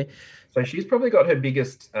there. So she's probably got her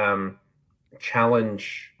biggest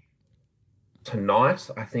challenge tonight,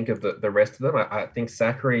 I think, of the rest of them. I think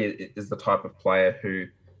Sakkari is the type of player who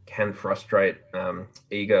can frustrate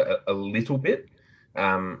Iga a little bit.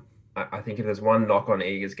 I think if there's one knock on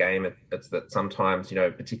Iga's game, it's that sometimes,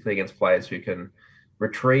 particularly against players who can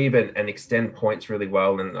retrieve and extend points really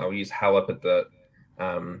well, and I'll use Halep at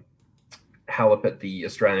the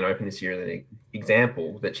Australian Open this year as an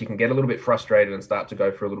example, that she can get a little bit frustrated and start to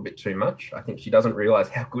go for a little bit too much. I think she doesn't realise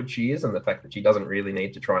how good she is and the fact that she doesn't really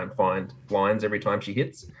need to try and find lines every time she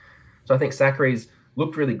hits. So I think Sakkari's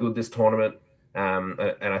looked really good this tournament. And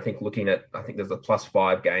I think there's a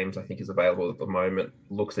 +5 games I think is available at the moment.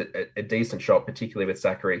 Looks at a decent shot, particularly with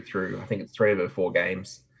Sakkari through, I think it's 3 of her 4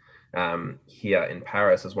 games. Here in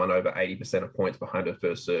Paris has won over 80% of points behind her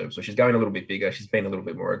first serve. So she's going a little bit bigger. She's been a little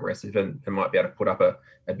bit more aggressive and might be able to put up a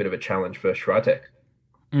bit of a challenge for Swiatek.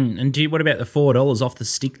 And what about the $4 off the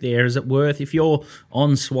stick there? Is it worth, if you're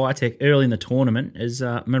on Swiatek early in the tournament, is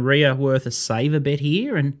Maria worth a saver bet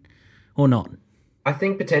here or not? I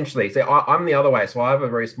think potentially. So I'm the other way. So I have a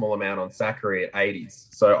very small amount on Zachary at 80s.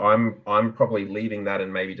 So I'm probably leaving that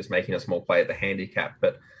and maybe just making a small play at the handicap.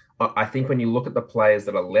 But I think when you look at the players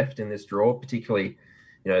that are left in this draw, particularly,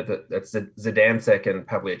 that's Zidansek and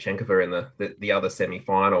Pavlyuchenkova in the other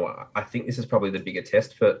semi-final, I think this is probably the bigger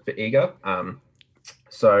test for Iga.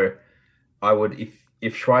 So I would,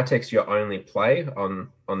 if Swiatek's your only play on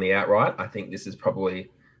the outright, I think this is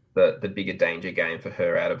probably the bigger danger game for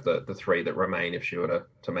her out of the three that remain if she were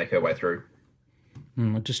to make her way through.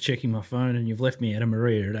 I'm just checking my phone, and you've left me out of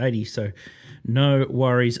Maria at 80, so no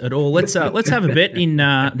worries at all. Let's have a bet in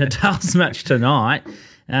Nadal's match tonight.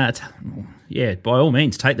 By all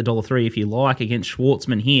means, take the $1.03 if you like against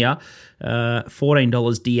Schwartzman here.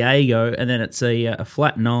 $14 Diego, and then it's a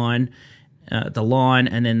flat 9. The line,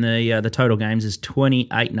 and then the total games is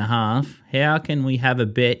 28.5. How can we have a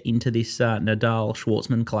bet into this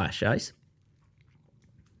Nadal-Schwartzman clash, Ace?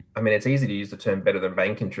 I mean, it's easy to use the term better than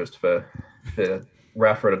bank interest for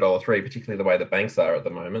Rafa at $1.03, particularly the way the banks are at the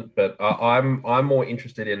moment. But I'm more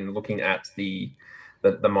interested in looking at the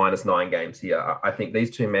 -9 games here. I think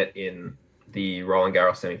these two met in the Roland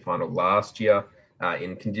Garros semi-final last year.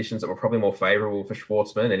 In conditions that were probably more favourable for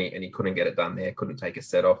Schwartzman, and he couldn't get it done there, couldn't take a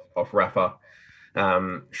set off Rafa.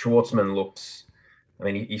 Schwartzman looked,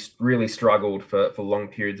 he really struggled for long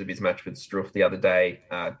periods of his match with Struff the other day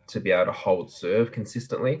to be able to hold serve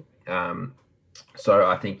consistently. So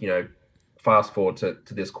I think, fast forward to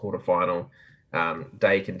this quarterfinal,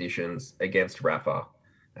 day conditions against Rafa,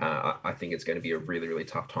 I think it's going to be a really, really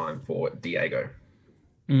tough time for Diego.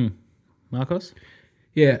 Marcos?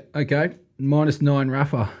 Yeah, okay. -9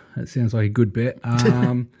 Rafa. That sounds like a good bet.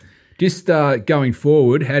 Just going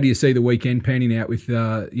forward, how do you see the weekend panning out with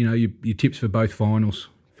your tips for both finals,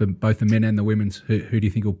 for both the men and the women's? Who do you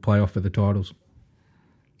think will play off for the titles?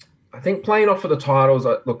 I think playing off for the titles,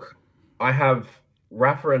 I have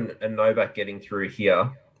Rafa and Novak getting through here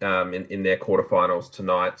in their quarterfinals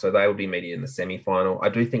tonight, so they will be meeting in the semi-final. I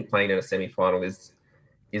do think playing in a semi-final is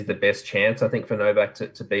the best chance, I think, for Novak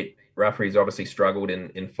to beat Rafa. He's obviously struggled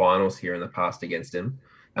in finals here in the past against him.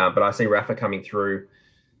 But I see Rafa coming through.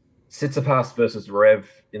 Tsitsipas versus Rev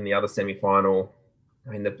in the other semi-final.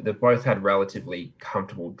 They've both had relatively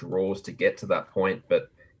comfortable draws to get to that point, but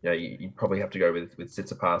you probably have to go with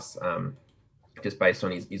Tsitsipas just based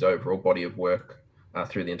on his overall body of work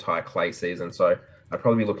through the entire clay season. So I'd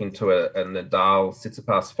probably be looking to a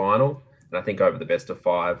Nadal-Tsitsipas final. And I think over the best of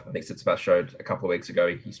 5, I think Tsitsipas showed a couple of weeks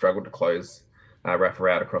ago he struggled to close Rafa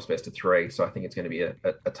out across best of 3. So I think it's going to be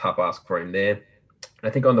a tough ask for him there. I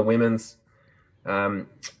think on the women's, I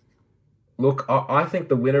think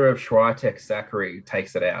the winner of Swiatek-Zachary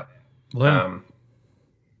takes it out. Wow.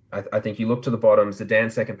 I think you look to the bottom,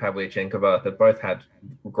 Zidansek and Pavlyuchenkova, they've both had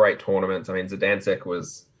great tournaments. Zidansek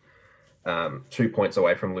was 2 points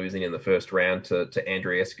away from losing in the first round to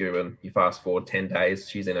Andreescu, and you fast forward 10 days,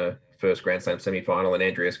 she's in her first Grand Slam semi-final, and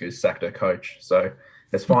Andreescu's sacked her coach. So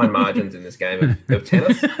there's fine margins in this game of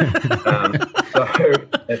tennis.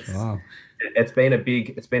 It's been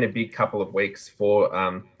a big couple of weeks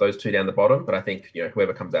for those two down the bottom. But I think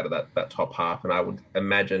whoever comes out of that top half, and I would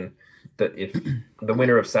imagine that if the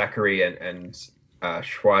winner of Zachary and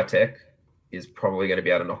Swiatek is probably going to be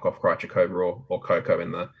able to knock off Krejcikova or Coco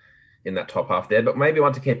in that top half there. But maybe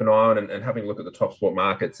one to keep an eye on and having a look at the top sport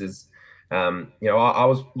markets is, I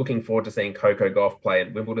was looking forward to seeing Coco Gauff play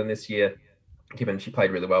at Wimbledon this year, given she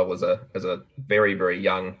played really well as a very, very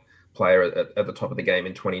young player at the top of the game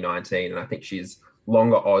in 2019. And I think she's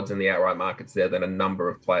longer odds in the outright markets there than a number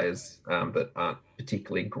of players that aren't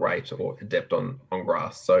particularly great or adept on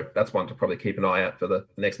grass. So that's one to probably keep an eye out for the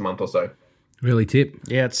next month or so. Really tip.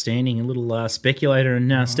 Yeah, outstanding. A little speculator.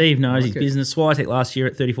 And Steve knows his business. Swiatek last year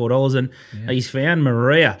at $34, and he's found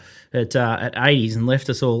Maria at 80s and left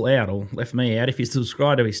us all out, or left me out. If you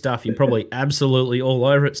subscribe to his stuff, you're probably absolutely all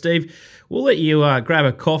over it. Steve, we'll let you grab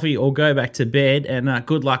a coffee or go back to bed, and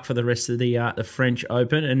good luck for the rest of the French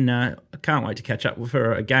Open. And I can't wait to catch up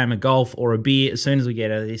for a game of golf or a beer as soon as we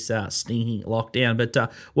get out of this stinking lockdown.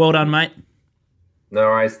 But well done, mate. No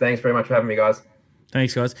worries. Thanks very much for having me, guys.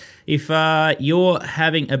 Thanks, guys. If you're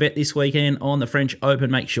having a bet this weekend on the French Open,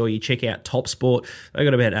 make sure you check out TopSport. They've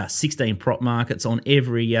got about 16 prop markets on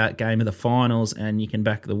every game of the finals, and you can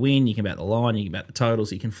back the win, you can back the line, you can back the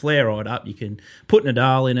totals, you can flare right up, you can put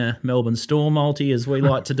Nadal in a Melbourne Storm multi, as we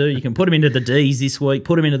like to do. You can put him into the Ds this week,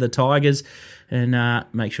 put him into the Tigers, and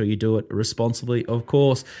make sure you do it responsibly, of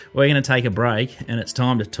course. We're going to take a break, and it's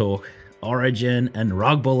time to talk Origin and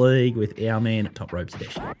Rugby League with our man Top Rope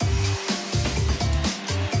Tedeschi.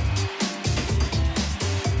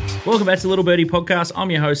 Welcome back to Little Birdie Podcast.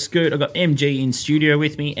 I'm your host, Scoot. I've got MG in studio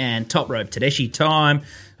with me and Top Rope Tedeschi time.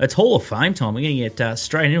 It's Hall of Fame time. We're going to get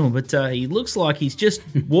straight into him, but he looks like he's just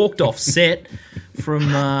walked off set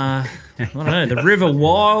from, I don't know, the River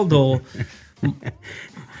Wild or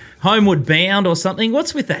Homeward Bound or something.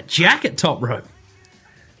 What's with that jacket, Top Rope?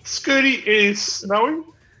 Scooty, it is snowing.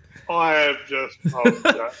 I have just,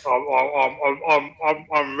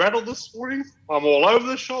 I'm rattled this morning. I'm all over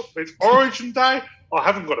the shop. It's Origin Day. I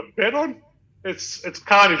haven't got a bet on. It's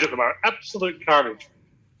carnage at the moment. Absolute carnage.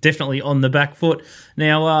 Definitely on the back foot.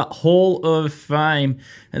 Now, Hall of Fame.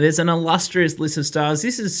 And there's an illustrious list of stars.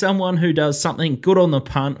 This is someone who does something good on the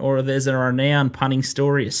punt, or there's a renowned punting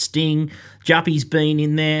story, a sting. Juppy's been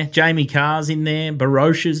in there. Jamie Carr's in there.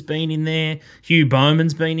 Barosha's been in there. Hugh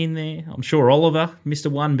Bowman's been in there. I'm sure Oliver, Mr.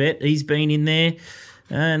 One Bet, he's been in there.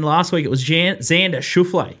 And last week it was Xander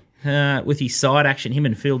Schauffele. With his side action, him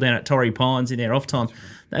and Phil down at Torrey Pines in their off time.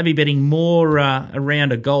 They'll be betting more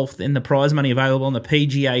around a golf than the prize money available on the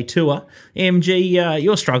PGA Tour. MG,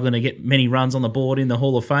 you're struggling to get many runs on the board in the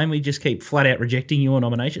Hall of Fame. We just keep flat out rejecting your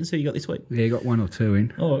nominations. Who you got this week? Yeah, you got one or two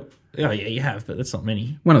in. Oh yeah, you have, but that's not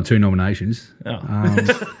many. One or two nominations.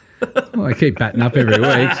 Oh. Well, I keep batting up every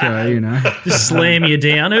week, so, you know. Just slam you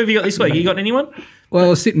down. Who have you got this week? You got anyone?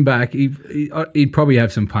 Well, sitting back, he'd probably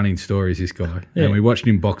have some punting stories, this guy. Yeah. And we watched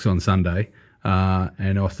him box on Sunday,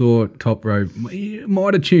 and I thought Top Rope, he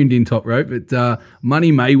might have tuned in Top Rope, but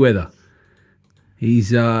Money Mayweather.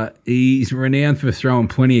 He's renowned for throwing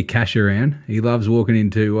plenty of cash around. He loves walking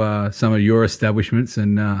into some of your establishments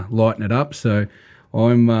and lighting it up. So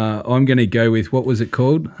I'm going to go with, what was it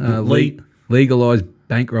called? Legalised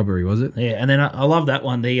bank robbery, was it? Yeah, and then I love that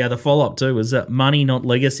one. The follow-up too was Money Not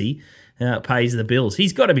Legacy. Pays the bills.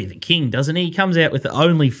 He's got to be the king, doesn't he? He comes out with the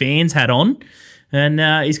OnlyFans hat on, and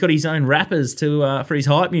he's got his own rappers for his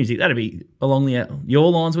hype music. That'd be along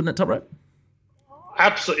your lines, wouldn't it, Top Rope?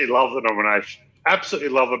 Absolutely love the nomination. Absolutely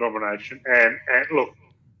love the nomination. And look,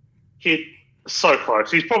 he's so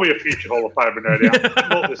close. He's probably a future Hall of Famer, no doubt.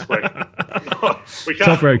 Not this week. We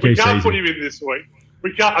can't put him in this week.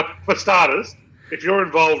 We can't. For starters, if you're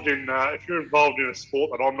involved in a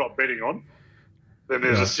sport that I'm not betting on, then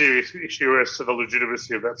there's a serious issue as to the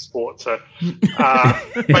legitimacy of that sport. So,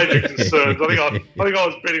 major concerns. I think I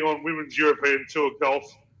was betting on Women's European Tour golf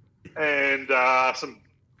and some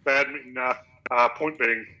badminton points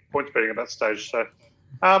betting at that stage. So,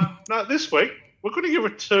 no, this week we're going to give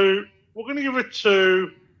it to. We're going to give it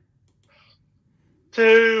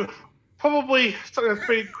to probably something that's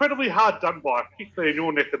been incredibly hard done by, particularly in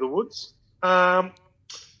your neck of the woods. The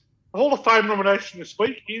Hall of Fame nomination this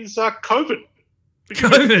week is COVID.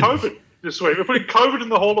 COVID this week. We're putting COVID in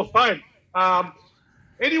the Hall of Fame.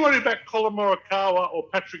 Anyone who backed Colin Morikawa or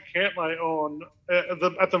Patrick Cantlay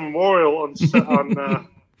at the Memorial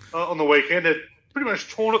on the weekend had pretty much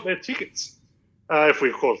torn up their tickets. If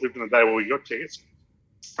we, of course, lived in the day where we got tickets.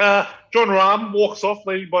 John Rahm walks off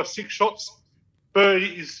leading by 6 shots.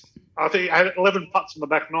 Birdie I think, had 11 putts on the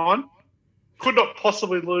back 9. Could not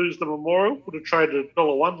possibly lose the Memorial. Would have traded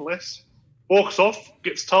 $1 less. Walks off,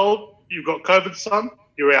 gets told, you've got COVID, son,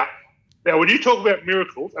 you're out. Now, when you talk about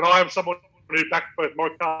miracles, and I am someone who backed both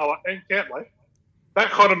Morikawa and Cantlay,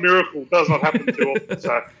 that kind of miracle does not happen too often.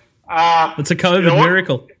 So, it's a COVID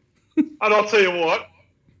miracle. And I'll tell you what,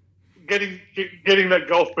 getting that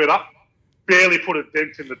golf bet up barely put a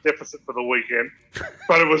dent in the deficit for the weekend,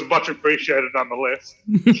 but it was much appreciated nonetheless.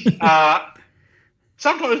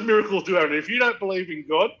 Sometimes miracles do happen. If you don't believe in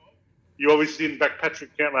God, you obviously didn't back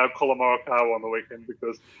Patrick Cantlay or Colin Morikawa on the weekend,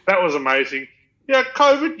 because that was amazing. Yeah,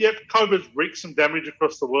 COVID's wreaked some damage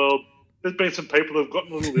across the world. There's been some people who've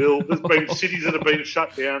gotten a little ill. There's been cities that have been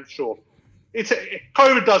shut down, sure.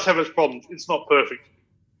 COVID does have its problems. It's not perfect.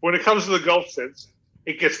 When it comes to the golf sense,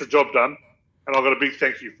 it gets the job done, and I've got a big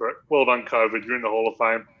thank you for it. Well done, COVID. You're in the Hall of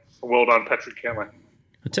Fame. And well done, Patrick Cantlay.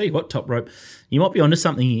 I'll tell you what, Top Rope, you might be onto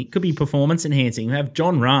something. It could be performance enhancing. We have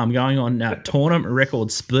John Rahm going on tournament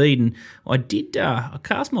record speed, and I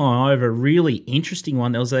cast my eye over a really interesting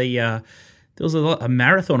one. There was a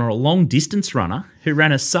marathon or a long distance runner who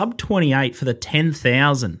ran a sub 28 for the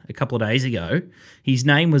 10,000 a couple of days ago. His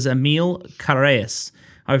name was Emil Carreras.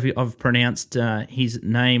 I've pronounced his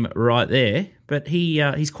name right there, but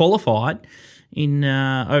he's qualified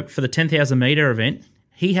for the 10,000 meter event.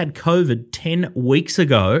 He had COVID 10 weeks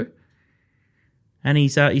ago, and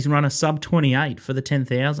he's run a sub 28 for the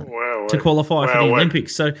 10,000 to qualify for the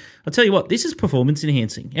Olympics. So I'll tell you what, this is performance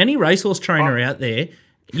enhancing. Any racehorse trainer out there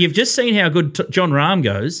You've just seen how good John Rahm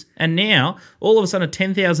goes, and now all of a sudden a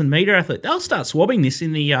 10,000 metre athlete, they'll start swabbing this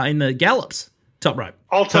in the gallops. Top rope.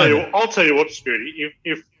 I'll tell you what, Scooty.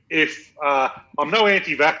 If I'm no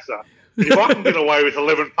anti-vaxxer, but if I can get away with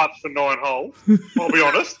 11 putts for 9 holes, I'll be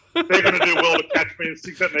honest, they're going to do well to catch me and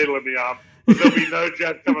stick that needle in the arm. Because there'll be no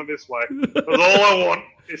jab coming this way. Because all I want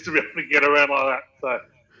is to be able to get around like that.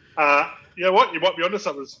 So, you know what? You might be onto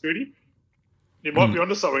something, Scooty. You might be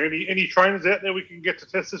onto something. Any trainers out there we can get to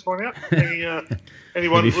test this one out?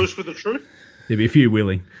 Anyone loose with the truth? There'd be a few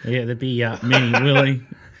willing. Yeah, there'd be many willing.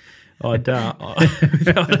 I'd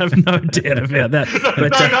have no doubt about that.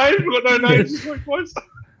 But, we've got no names this week, boys.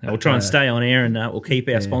 We'll try and stay on air and we'll keep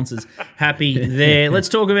our sponsors happy there. Let's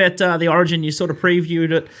talk about the Origin. You sort of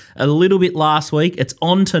previewed it a little bit last week. It's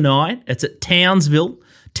on tonight. It's at Townsville,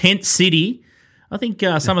 Tent City. I think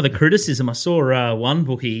some of the criticism, I saw one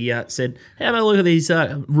bookie said, how about a look at these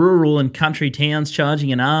rural and country towns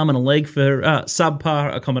charging an arm and a leg for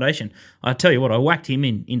subpar accommodation. I tell you what, I whacked him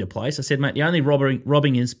into place. I said, mate, the only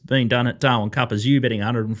robbing is being done at Darwin Cup is you betting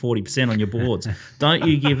 140% on your boards. Don't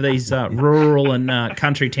you give these rural and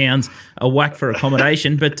country towns a whack for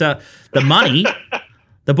accommodation. But the money...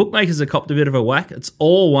 The bookmakers have copped a bit of a whack. It's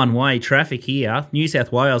all one-way traffic here. New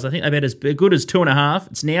South Wales, I think they bet as good as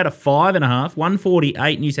 2.5. It's now to 5.5.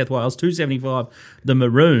 148 New South Wales, 275 the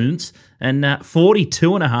Maroons, and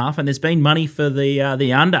 42.5. And there's been money for the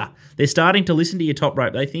under. They're starting to listen to your top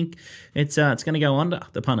rope. They think it's going to go under,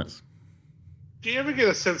 the punters. Do you ever get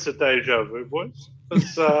a sense of deja vu, boys?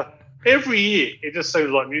 Because every year it just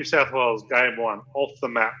seems like New South Wales game one off the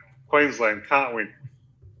map. Queensland can't win.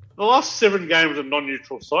 The last 7 games of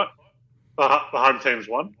non-neutral site, the home team's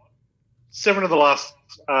won. 7 of the last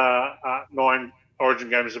 9 Origin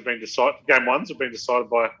games have been decided. Game ones have been decided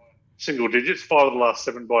by single digits. 5 of the last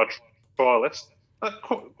 7 by try less.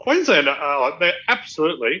 Queensland, they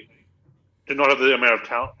absolutely do not have the amount of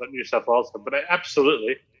talent that New South Wales have, but they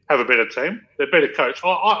absolutely have a better team. They're better coached.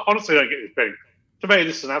 I honestly don't get this betting. To me,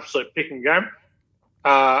 this is an absolute picking game.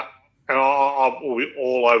 And I will be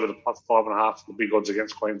all over the plus 5.5 for the big odds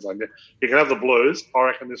against Queensland. You can have the Blues. I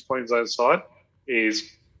reckon this Queensland side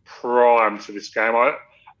is primed for this game.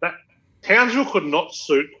 Townsville could not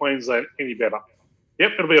suit Queensland any better.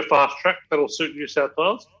 Yep, it'll be a fast track. That'll suit New South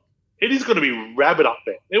Wales. It is going to be rabid up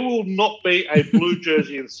there. There will not be a blue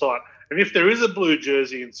jersey in sight. And if there is a blue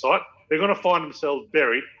jersey in sight, they're going to find themselves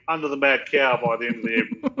buried under the mad cow by the end of the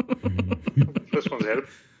evening. First one's headed.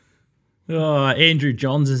 Oh, Andrew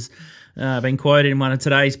Johns has been quoted in one of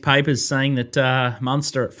today's papers saying that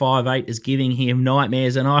Munster at 5'8" is giving him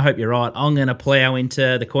nightmares, and I hope you're right. I'm going to plough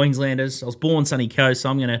into the Queenslanders. I was born Sunny Coast, so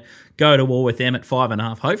I'm going to go to war with them at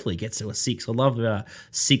 5.5. Hopefully it gets to a 6. I love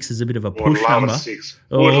 6 as a bit of a push Would love number. A 6.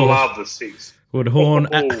 Would love the 6. Would horn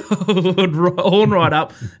right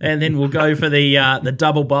up, and then we'll go for the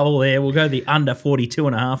double bubble there. We'll go the under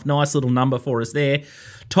 42.5. Nice little number for us there.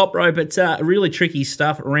 Top rope, it's really tricky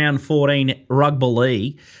stuff. Round 14 rugby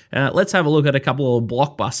league. Let's have a look at a couple of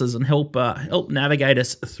blockbusters and help navigate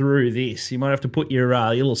us through this. You might have to put your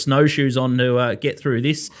little snowshoes on to get through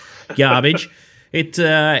this garbage.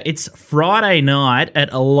 It's Friday night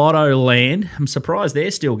at Lotto Land. I'm surprised they're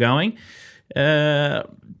still going.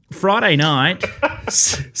 Friday night,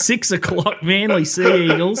 6 o'clock, Manly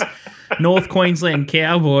Sea Eagles, North Queensland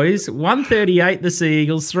Cowboys, 138 the Sea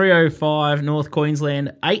Eagles, 305 North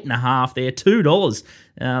Queensland, 8.5 there, $2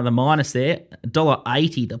 the minus there,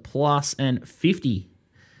 $1.80 the plus, and 50,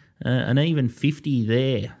 an even 50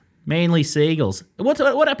 there. Manly Sea Eagles.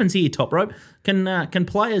 What happens here, Top Rope? Can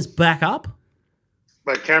players back up?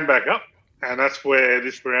 They can back up, and that's where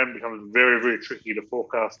this round becomes very, very tricky to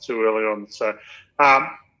forecast too early on. So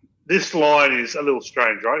this line is a little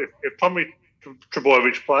strange, right? If Tommy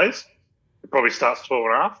Trbojevic plays, it probably starts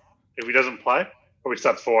 12.5. If he doesn't play, probably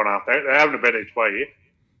starts 4.5. They're having a bet each way here.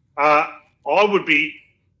 I would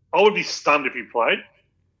be stunned if he played.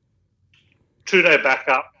 2-day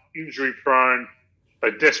backup, injury prone.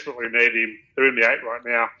 They desperately need him. They're in the 8 right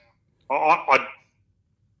now.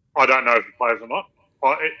 I don't know if he plays or not.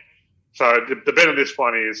 So the bet on this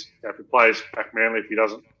one is if he plays, back Manly. If he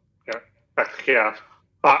doesn't, back the Cows.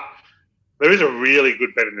 But there is a really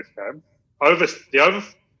good bet in this game. Over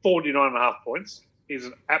 49.5 points is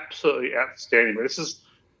an absolutely outstanding bet. This is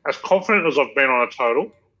as confident as I've been on a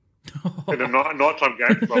total in a nighttime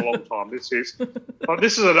game for a long time. This is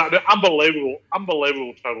an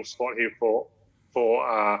unbelievable total spot here for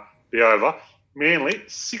the over. Manly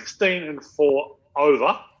 16-4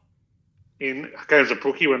 over in games of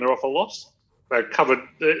Brookie when they're off a loss. They've covered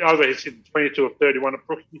the over. He's hit 22 of 31 at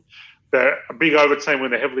Brookie. They're a big over team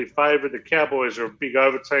when they're heavily favoured. The Cowboys are a big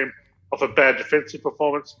over team off a bad defensive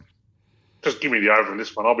performance. Just give me the over in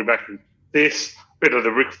this one. I'll be backing this. Bit of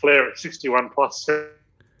the Ric Flair at 61 plus,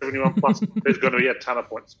 71 plus. There's going to be a ton of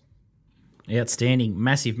points. Outstanding.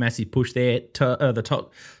 Massive push there. The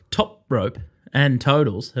top rope and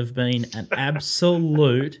totals have been an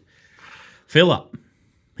absolute fill-up.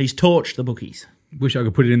 He's torched the bookies. Wish I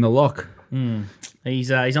could put it in the lock.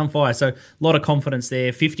 He's on fire. So a lot of confidence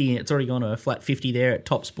there. 50. It's already gone to a flat 50 there at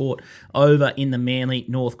Top Sport over in the Manly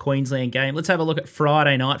North Queensland game. Let's have a look at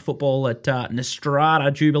Friday night football at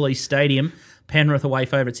Nostrata Jubilee Stadium. Penrith away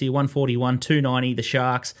favourites here, 141, 290 the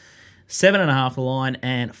Sharks, 7.5 the line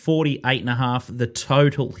and 48.5 the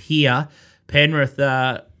total here. Penrith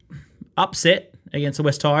upset against the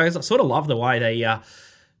West Tigers. I sort of love the way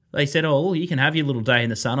they said, oh, you can have your little day in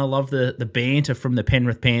the sun. I love the banter from the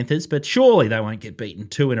Penrith Panthers, but surely they won't get beaten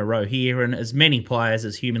 2 in a row here, and as many players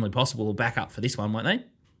as humanly possible will back up for this one, won't they?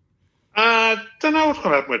 Don't know what's going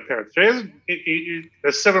to happen with Penrith.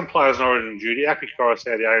 There's 7 players in Origin duty. Aki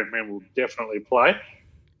Coruscant, the 8th man, will definitely play.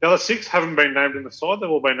 The other 6 haven't been named in the side. They've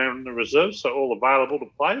all been named in the reserves, so all available to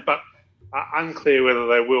play, but unclear whether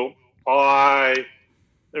they will.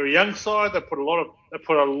 They're a young side. They put a lot of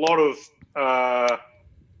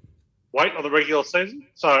weight on the regular season,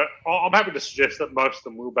 so I'm happy to suggest that most of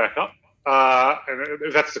them will back up. And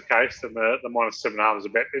if that's the case, then the -7.5 is a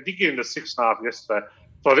bet. It did get into 6.5 yesterday.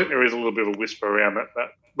 So I think there is a little bit of a whisper around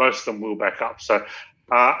that most of them will back up. So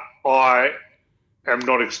I am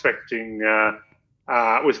not expecting,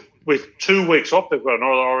 with 2 weeks off, they've got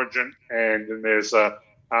another Origin, and then they've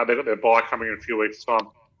got their bye coming in a few weeks' time.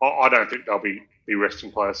 I don't think they'll be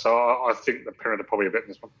resting players. So I think the Penrith are probably a bet in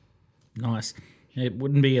this one. Nice. It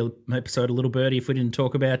wouldn't be an episode of Little Birdie if we didn't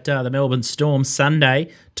talk about the Melbourne Storm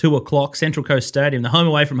Sunday, 2 o'clock, Central Coast Stadium, the home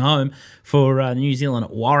away from home for New Zealand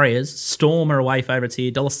Warriors. Storm are away favourites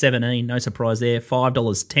here, $1.17, no surprise there,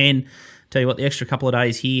 $5.10. Tell you what, the extra couple of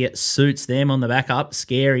days here suits them on the back up.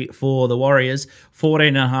 Scary for the Warriors.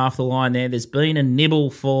 14.5 the line there. There's been a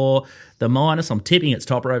nibble for the minus. I'm tipping it's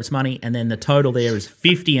top ropes money, and then the total there is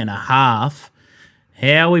 50.5.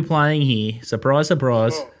 How are we playing here? Surprise,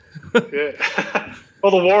 surprise. Yeah.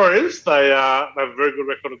 Well, the Warriors, they have a very good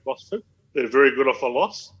record at Gosford. They're very good off a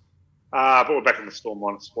loss. But we're back in the Storm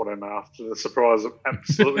 -14.5 to the surprise of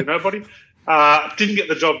absolutely nobody. Didn't get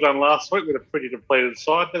the job done last week with a pretty depleted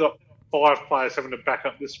side. They've got 5 players having to back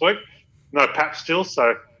up this week. No Pap still,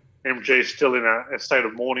 so MG is still in a state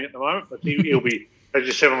of mourning at the moment. But he'll be, as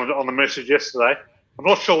you said on the message yesterday, I'm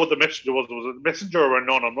not sure what the message was. Was it a messenger or a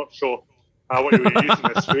non? I'm not sure what you were using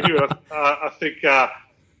in the studio.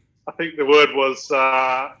 I think the word was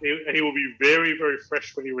he will be very, very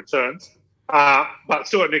fresh when he returns. But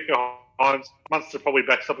still got Nico Hines. Munster probably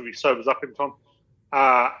backs up if he sobers up in time.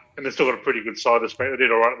 And they've still got a pretty good side this week. They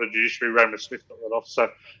did all right at the judiciary. Raymond Smith got that off.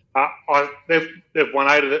 So they've won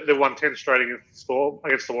 8 they've won 10 straight against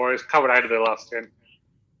the Warriors. Covered 8 of their last 10.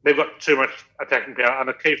 They've got too much attacking power. And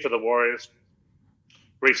the key for the Warriors,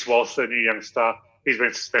 Reece Walsh, their new young star, he's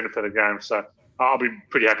been suspended for the game. So I'll be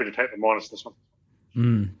pretty happy to take the minus this one.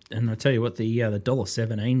 And I tell you what, the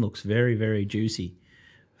 $1.17 looks very, very juicy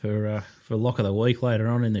for lock of the week later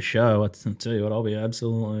on in the show. I'll tell you what, I'll be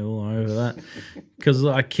absolutely all over that because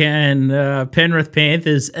I can Penrith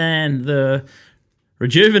Panthers and the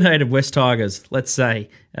rejuvenated West Tigers. Let's say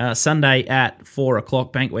Sunday at 4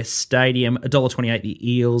 o'clock, Bankwest Stadium, $1.28 the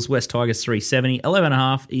Eels, West Tigers $3.70,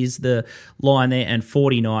 11.5 is the line there, and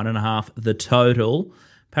 49.5 the total.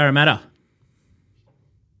 Parramatta.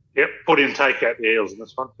 Yep, put in take out the Eels in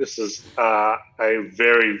this one. This is a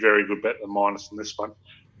very, very good bet, the minus in this one.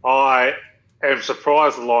 I am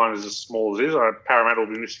surprised the line is as small as it is. Parramatta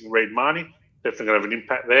will be missing Reid Marnie. Definitely going to have an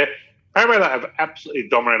impact there. Parramatta have absolutely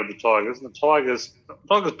dominated the Tigers, and the Tigers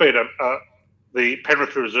beat the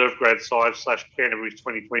Penrith reserve grade side / Canterbury's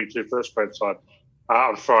 2022 first grade side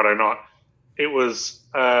on Friday night. It was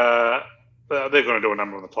they're going to do a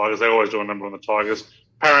number on the Tigers. They always do a number on the Tigers.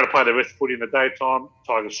 Parramatta play their best footy in the daytime.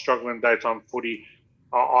 Tigers struggling daytime footy.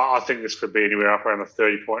 I think this could be anywhere up around the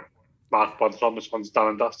 30-point mark by the time this one's done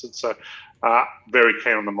and dusted. So very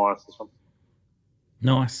keen on the minus this one.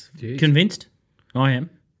 Nice. Jeez. Convinced? I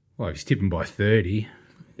am. Well, he's tipping by 30.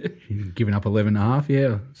 Giving up 11.5.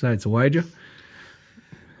 Yeah, so it's a wager.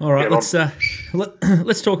 All right, let's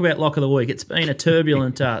talk about Lock of the Week. It's been a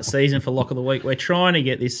turbulent season for Lock of the Week. We're trying to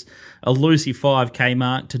get this elusive 5K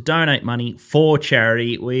mark to donate money for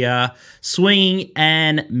charity. We are swinging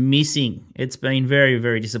and missing. It's been very,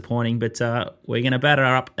 very disappointing, but we're going to batter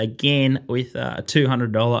up again with a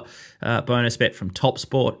 $200 bonus bet from Top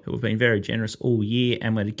Sport, who have been very generous all year,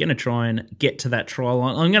 and we're going to try and get to that try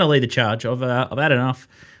line. I'm going to lead the charge. I've had enough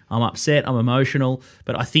I'm upset, I'm emotional,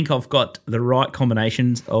 but I think I've got the right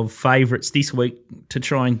combinations of favourites this week to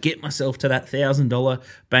try and get myself to that $1,000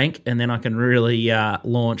 bank, and then I can really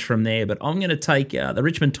launch from there. But I'm going to take the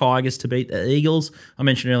Richmond Tigers to beat the Eagles. I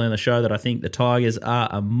mentioned earlier in the show that I think the Tigers are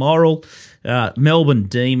immoral. Melbourne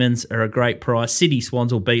Demons are a great price. Sydney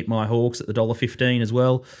Swans will beat my Hawks at the $1.15 as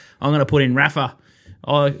well. I'm going to put in Rafa.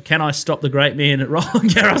 Oh, can I stop the great man at Roland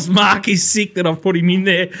Garros? Mark is sick that I've put him in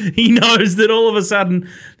there. He knows that all of a sudden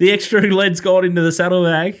the extra lead's got into the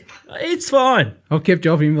saddlebag. It's fine. I've kept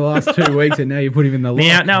you off him the last 2 weeks, and now you put him in the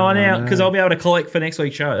lock. Now, because I'll be able to collect for next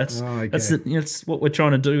week's show. Okay. That's what we're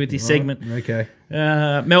trying to do with this segment. Okay.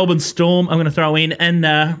 Melbourne Storm, I'm going to throw in,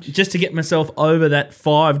 and just to get myself over that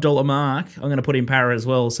 $5 mark, I'm going to put in Para as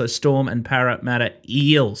well. So Storm and Parramatta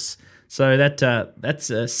Eels. So that's a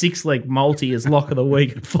 6-leg multi as lock of the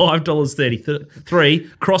week at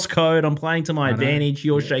 $5.33. Cross code, I'm playing to my advantage.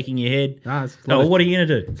 You're shaking your head. What are you going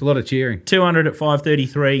to do? It's a lot of cheering. 200 at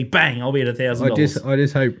 $5.33. Bang, I'll be at $1,000. I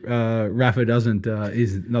just hope Rafa doesn't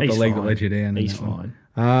is not He's the leg fine. that let you down. He's fine.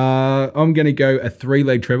 I'm going to go a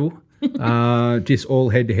 3-leg treble. Just all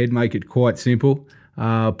head-to-head, make it quite simple.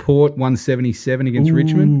 Port 177 against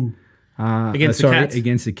Richmond. Against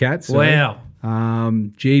the Cats. Sorry. Wow.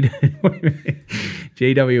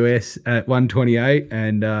 GWS at 128,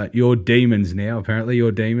 and your Demons now, apparently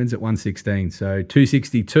your Demons at 116. So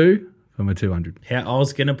 262 for my 200. I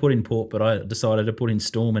was going to put in Port, but I decided to put in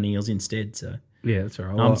Storm and Eels instead. So yeah, that's all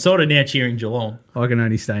right. I'm sort of now cheering Geelong. I can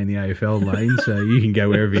only stay in the AFL lane, so you can go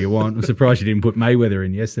wherever you want. I'm surprised you didn't put Mayweather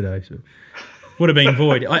in yesterday. So. Would have been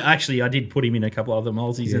void. I did put him in a couple of other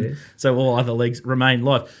multis, and so all other legs remain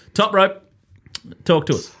live. Top rope, talk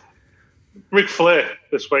to us. Ric Flair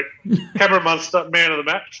this week. Cameron Munster, man of the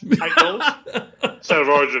match, $8. State of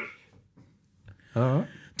Origin. All right.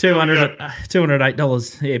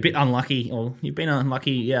 $208. Yeah, a bit unlucky. Or you've been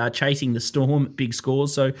unlucky chasing the Storm big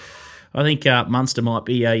scores. So I think Munster might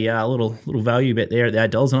be a little value bet there at the $8,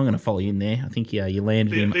 and I'm going to follow you in there. I think you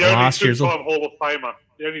landed him last year. The only two-time Hall of Famer.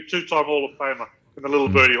 The only two-time Hall of Famer in the Little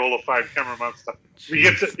Birdie Hall of Fame, Cameron Munster.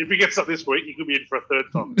 If he gets up this week, he could be in for a third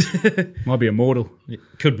time. Might be immortal. It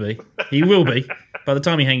could be. He will be. By the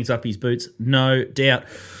time he hangs up his boots, no doubt.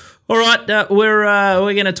 All right,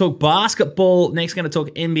 we're going to talk basketball. Next, going to talk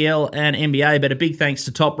NBL and NBA, but a big thanks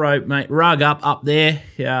to Top Rope, mate. Rug up there.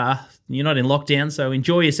 You're not in lockdown, so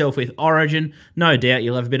enjoy yourself with Origin. No doubt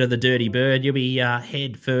you'll have a bit of the dirty bird. You'll be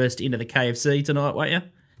head first into the KFC tonight, won't you?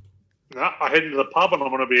 No, I head into the pub and I'm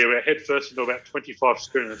going to be head first into about 25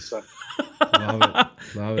 schooners. So.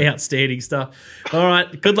 Love it. Outstanding stuff. All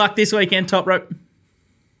right, good luck this weekend, Top Rope.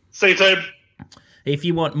 See you, team. If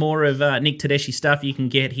you want more of Nick Tedeschi stuff, you can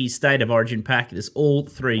get his State of Origin pack. There's all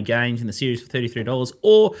 3 games in the series for $33,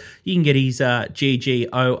 or you can get his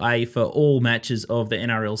GGOA for all matches of the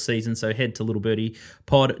NRL season. So head to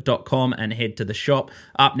littlebirdie.pod.com and head to the shop.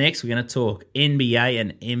 Up next, we're going to talk NBA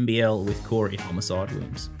and NBL with Corey Homicide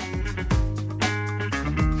Williams.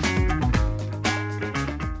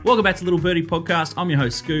 Welcome back to Little Birdie Podcast. I'm your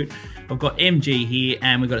host, Scoot. I've got MG here,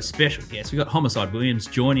 and we've got a special guest. We've got Homicide Williams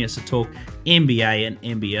joining us to talk NBA and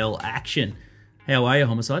NBL action. How are you,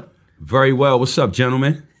 Homicide? Very well. What's up,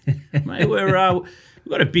 gentlemen? Mate, we've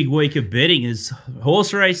got a big week of betting. There's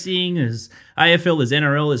horse racing, there's AFL, there's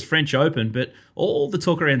NRL, there's French Open, but all the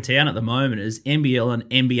talk around town at the moment is NBL and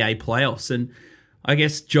NBA playoffs. And I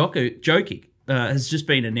guess Jokic has just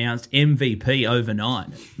been announced MVP overnight.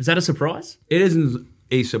 Is that a surprise? It isn't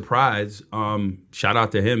a surprise. Shout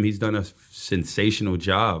out to him. He's done a sensational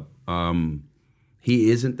job.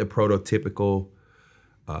 He isn't the prototypical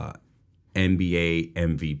NBA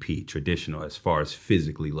MVP, traditional as far as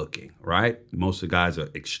physically looking, right? Most of the guys are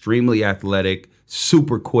extremely athletic,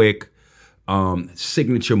 super quick,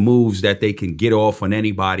 signature moves that they can get off on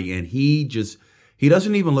anybody. And he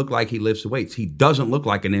doesn't even look like he lifts weights. He doesn't look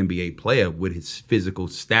like an NBA player with his physical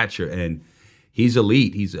stature. And he's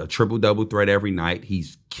elite. He's a triple-double threat every night.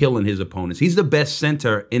 He's killing his opponents. He's the best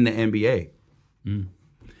center in the NBA.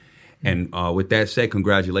 And with that said,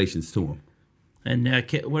 congratulations to him. And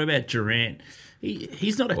what about Durant?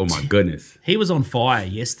 He's not a... Oh, my goodness. He was on fire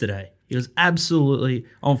yesterday. He was absolutely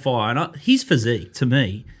on fire. And his physique, to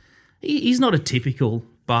me, he's not a typical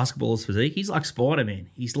basketballer's physique. He's like Spider-Man.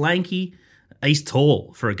 He's lanky. He's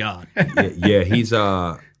tall for a guard. Yeah,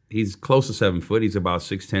 he's close to 7 foot. He's about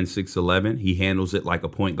 6'10", 6'11". He handles it like a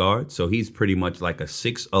point guard. So he's pretty much like a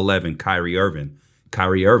 6'11" Kyrie Irving.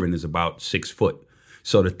 Kyrie Irving is about 6 foot.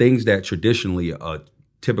 So the things that traditionally a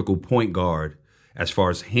typical point guard, as far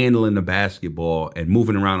as handling the basketball and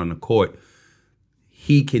moving around on the court,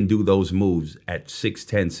 he can do those moves at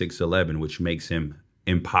 6'10", 6'11", which makes him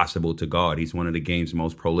impossible to guard. He's one of the game's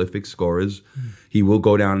most prolific scorers. He will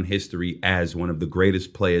go down in history as one of the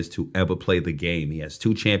greatest players to ever play the game. He has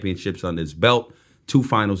 2 championships under his belt, 2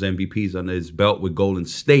 finals MVPs under his belt with Golden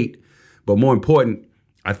State. But more important,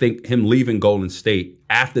 I think him leaving Golden State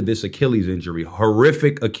after this Achilles injury,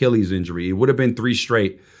 horrific Achilles injury, it would have been 3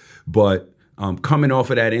 straight, but coming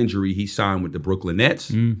off of that injury, he signed with the Brooklyn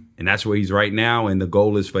Nets, and that's where he's right now. And the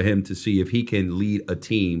goal is for him to see if he can lead a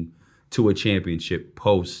team to a championship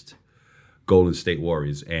post Golden State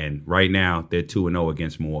Warriors. And right now, they're 2-0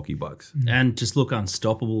 against Milwaukee Bucks. And just look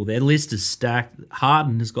unstoppable. Their list is stacked.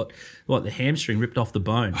 Harden has got the hamstring ripped off the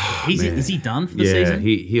bone. Is he done for the season?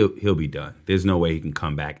 Yeah, he'll be done. There's no way he can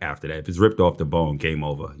come back after that. If it's ripped off the bone, game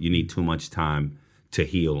over. You need too much time to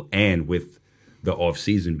heal. And with the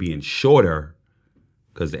offseason being shorter,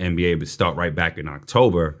 because the NBA would start right back in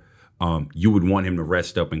October, you would want him to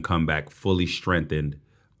rest up and come back fully strengthened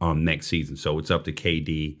next season. So it's up to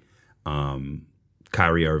KD,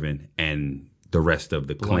 Kyrie Irving, and the rest of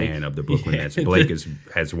the clan of the Brooklyn Nets. Blake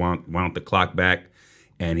has wound the clock back,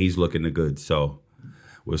 and he's looking the good. So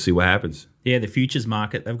we'll see what happens. Yeah, the futures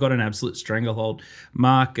market, they've got an absolute stranglehold.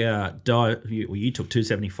 Mark, you took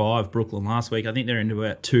 $2.75 Brooklyn last week. I think they're into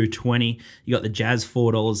about $2.20. You got the Jazz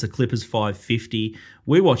 $4, the Clippers $5.50.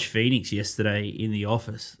 We watched Phoenix yesterday in the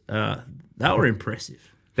office. They were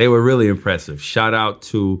impressive. They were really impressive. Shout out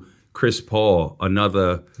to Chris Paul,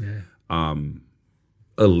 another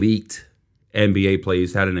elite NBA player.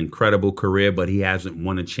 He's had an incredible career, but he hasn't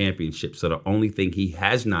won a championship. So the only thing he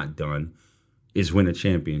has not done is win a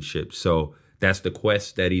championship. So that's the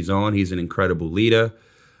quest that he's on. He's an incredible leader.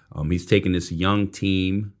 He's taken this young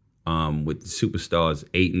team with the superstars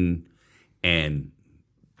Ayton and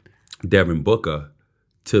Devin Booker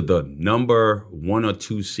to the number 1 or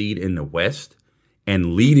 2 seed in the West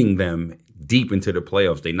and leading them deep into the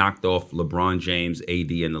playoffs. They knocked off LeBron James,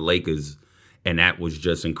 AD, and the Lakers, and that was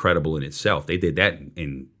just incredible in itself. They did that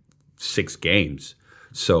in 6 games.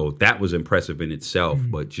 So that was impressive in itself.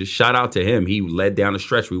 But just shout out to him. He led down the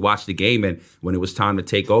stretch. We watched the game, and when it was time to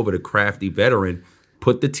take over, the crafty veteran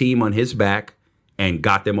put the team on his back and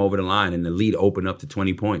got them over the line, and the lead opened up to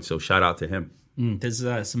 20 points. So shout out to him. There's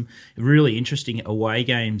some really interesting away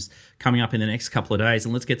games coming up in the next couple of days,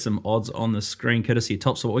 and let's get some odds on the screen courtesy of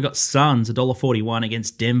TopSport. We've got Suns $1.41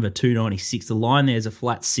 against Denver $2.96. The line there's a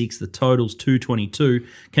flat 6. The total's $2.22.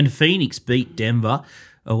 Can Phoenix beat Denver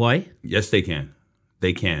away? Yes, they can.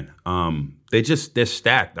 They can. They're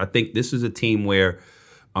stacked. I think this is a team where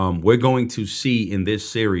we're going to see in this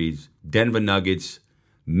series Denver Nuggets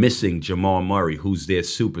missing Jamal Murray, who's their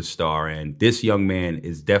superstar, and this young man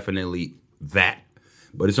is definitely that.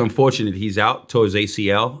 But it's unfortunate he's out towards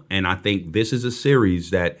ACL, and I think this is a series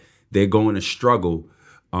that they're going to struggle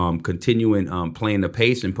continuing playing the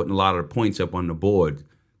pace and putting a lot of the points up on the board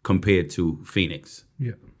compared to Phoenix.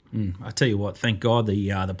 Yeah. I tell you what, thank God the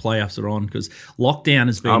playoffs are on, because lockdown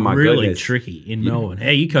has been really tricky in Melbourne. How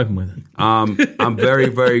are you coping with it? I'm very,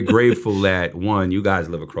 very grateful that, 1, you guys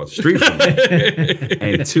live across the street from me,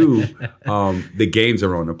 and 2, the games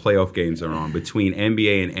are on, the playoff games are on. Between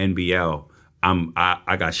NBA and NBL,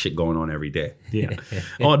 I got shit going on every day. Yeah.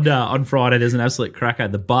 On Friday, there's an absolute cracker.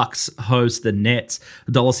 The Bucks host the Nets,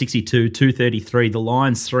 $1.62, $2.33. The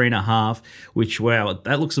line's 3.5, which, wow,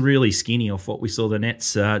 that looks really skinny off what we saw the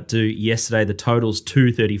Nets do yesterday. The total's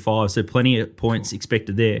 $2.35, so plenty of points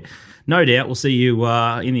expected there. No doubt we'll see you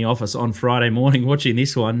in the office on Friday morning watching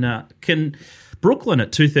this one. Can Brooklyn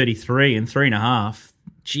at $2.33 and 3.5,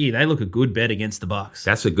 gee, they look a good bet against the Bucks.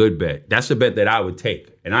 That's a good bet. That's a bet that I would take.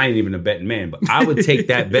 And I ain't even a betting man, but I would take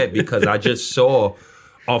that bet because I just saw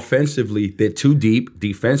offensively they're too deep.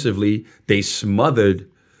 Defensively, they smothered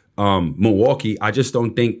Milwaukee. I just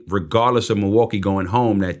don't think, regardless of Milwaukee going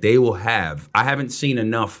home, that they will have. I haven't seen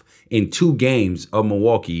enough in 2 games of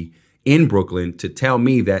Milwaukee in Brooklyn to tell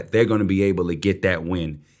me that they're going to be able to get that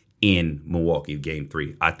win in Milwaukee, game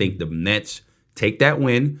 3. I think the Nets take that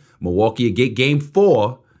win. Milwaukee will get game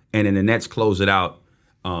 4, and then the Nets close it out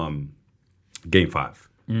game 5.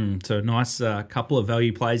 So nice couple of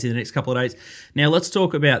value plays in the next couple of days. Now let's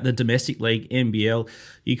talk about the domestic league, NBL.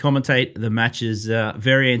 You commentate the matches,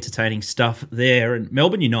 very entertaining stuff there. And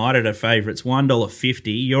Melbourne United are favourites,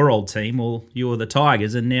 $1.50. Your old team, well, you were the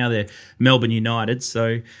Tigers, and now they're Melbourne United.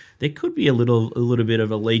 So there could be a little bit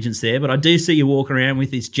of allegiance there. But I do see you walking around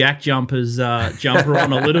with this Jack Jumpers jumper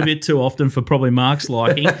on a little bit too often for probably Mark's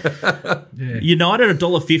liking. Yeah. United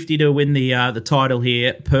 $1.50 to win the title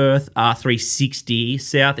here. Perth are $3.60.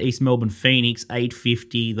 South East Melbourne Phoenix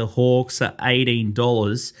 $8.50. The Hawks are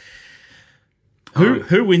 $18.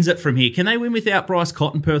 Who wins it from here? Can they win without Bryce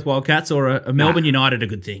Cotton, Perth Wildcats, or are Melbourne United a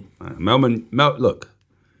good thing? Melbourne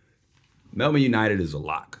United is a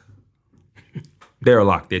lock. They're a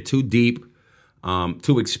lock. They're too deep,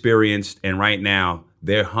 too experienced, and right now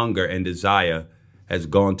their hunger and desire has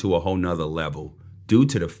gone to a whole nother level due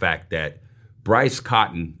to the fact that Bryce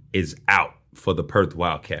Cotton is out for the Perth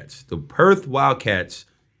Wildcats. The Perth Wildcats,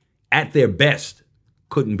 at their best,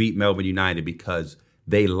 couldn't beat Melbourne United because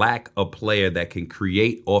they lack a player that can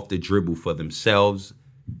create off the dribble for themselves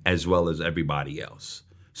as well as everybody else.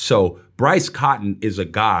 So Bryce Cotton is a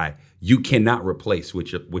guy you cannot replace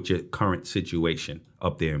with your current situation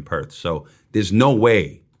up there in Perth. So there's no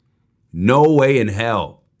way in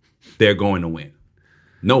hell they're going to win.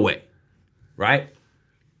 No way, right?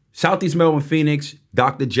 Southeast Melbourne Phoenix,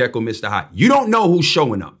 Dr. Jekyll, Mr. Hyde. You don't know who's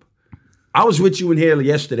showing up. I was with you in here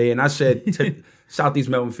yesterday, and I said to Southeast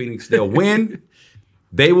Melbourne Phoenix, they'll win.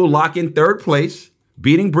 They will lock in third place,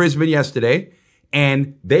 beating Brisbane yesterday,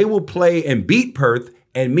 and they will play and beat Perth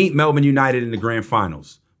and meet Melbourne United in the grand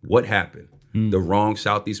finals. What happened? The wrong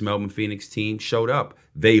Southeast Melbourne Phoenix team showed up.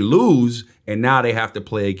 They lose, and now they have to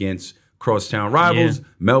play against crosstown rivals,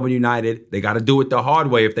 Melbourne United. They got to do it the hard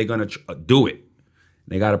way if they're going to do it.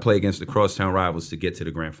 They got to play against the crosstown rivals to get to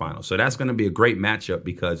the grand final. So that's going to be a great matchup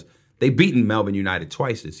because they've beaten Melbourne United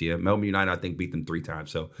twice this year. Melbourne United, I think, beat them 3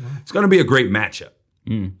 times. So it's going to be a great matchup.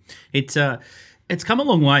 It's come a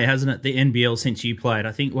long way, hasn't it, the NBL, since you played?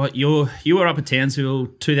 I think you were up at Townsville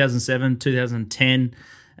 2007, 2010,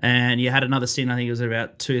 and you had another stint, I think it was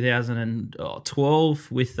about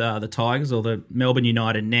 2012 with the Tigers or the Melbourne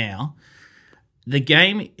United now. The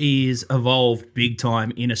game is evolved big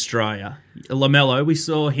time in Australia. LaMelo, we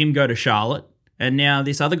saw him go to Charlotte, and now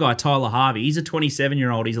this other guy, Tyler Harvey, he's a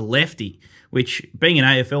 27-year-old, he's a lefty, which, being an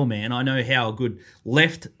AFL man, I know how good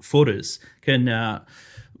left footers can,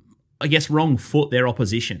 wrong foot their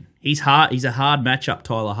opposition. He's a hard matchup,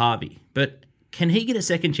 Tyler Harvey. But can he get a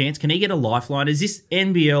second chance? Can he get a lifeline? Is this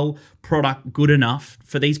NBL product good enough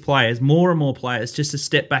for these players, more and more players, just to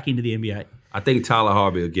step back into the NBA? I think Tyler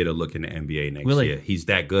Harvey will get a look in the NBA next year. He's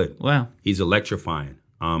that good. Wow. He's electrifying.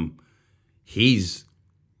 He's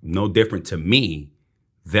no different to me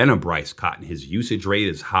than a Bryce Cotton. His usage rate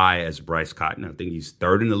is high as Bryce Cotton. I think he's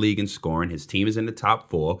 3rd in the league in scoring. His team is in the top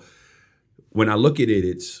 4. When I look at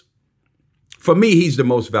it, for me, he's the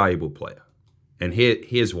most valuable player. And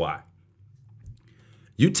here's why.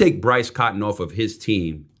 You take Bryce Cotton off of his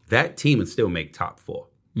team, that team would still make top 4,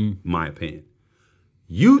 in my opinion.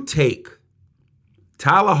 You take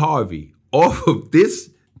Tyler Harvey off of this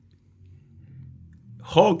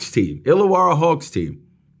Hawks team, Illawarra Hawks team,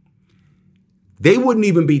 they wouldn't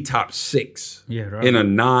even be top 6 in a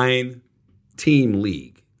 9-team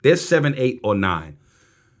league. They're 7, 8, or 9.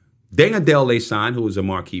 Dang Adele they signed, who was a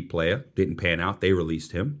marquee player, didn't pan out. They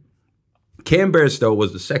released him. Cam Bairstow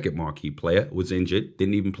was the second marquee player, was injured,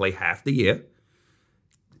 didn't even play half the year.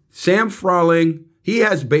 Sam Froling,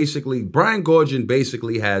 Brian Goorjian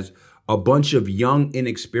basically has a bunch of young,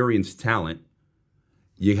 inexperienced talent.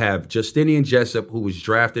 You have Justinian Jessup, who was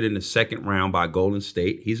drafted in the 2nd round by Golden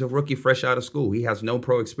State. He's a rookie fresh out of school. He has no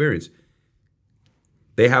pro experience.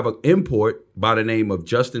 They have an import by the name of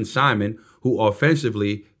Justin Simon, who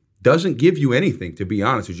offensively doesn't give you anything, to be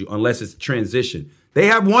honest with you, unless it's transition. They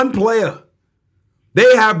have one player.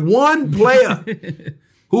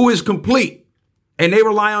 Who is complete. And they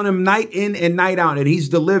rely on him night in and night out. And he's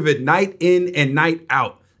delivered night in and night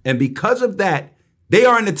out. And because of that, they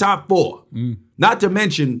are in the top 4. Not to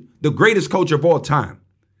mention the greatest coach of all time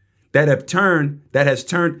that has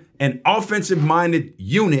turned an offensive-minded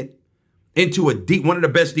unit into one of the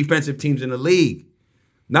best defensive teams in the league.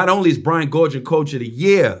 Not only is Brian Goorjian Coach of the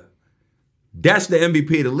Year, that's the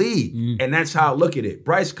MVP of the league. And that's how I look at it.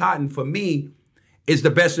 Bryce Cotton, for me, is the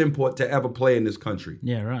best import to ever play in this country.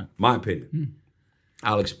 Yeah, right. My opinion.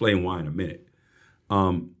 I'll explain why in a minute.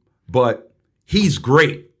 But he's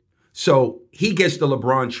great. So he gets the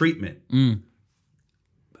LeBron treatment.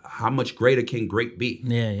 How much greater can great be?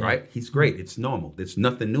 Yeah. Right? He's great. It's normal. It's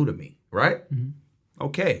nothing new to me. Right?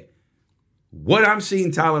 Okay. What I'm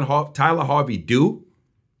seeing Tyler Harvey do,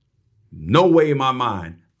 no way in my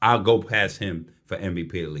mind I'll go past him for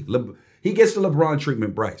MVP of the league. He gets the LeBron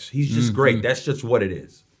treatment, Bryce. He's just great. That's just what it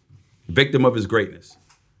is. Victim of his greatness.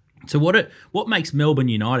 So what makes Melbourne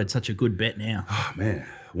United such a good bet now? Oh, man.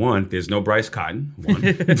 1, there's no Bryce Cotton. 1.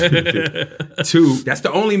 2, that's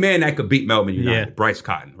the only man that could beat Melbourne United, Bryce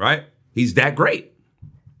Cotton, right? He's that great.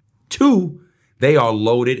 2, they are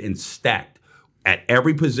loaded and stacked at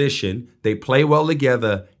every position. They play well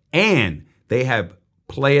together, and they have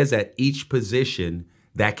players at each position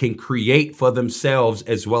that can create for themselves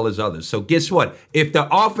as well as others. So guess what? If the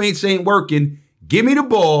offense ain't working, give me the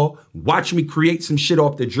ball, watch me create some shit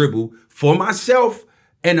off the dribble for myself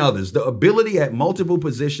and others. The ability at multiple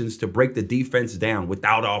positions to break the defense down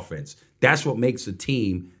without offense. That's what makes a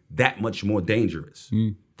team that much more dangerous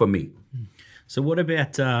for me. So what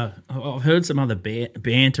about, I've heard some other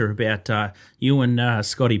banter about you and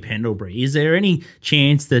Scotty Pendlebury. Is there any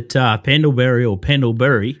chance that Pendlebury or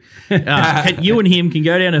Pendlebury, you and him can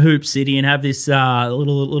go down to Hoop City and have this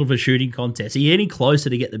little of a shooting contest? Are you any closer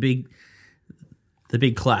to get the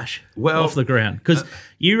big clash off the ground? Because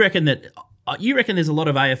you reckon there's a lot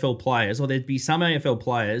of AFL players, or there'd be some AFL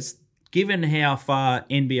players, given how far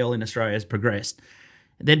NBL in Australia has progressed,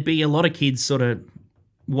 there'd be a lot of kids sort of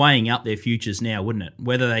weighing up their futures now, wouldn't it?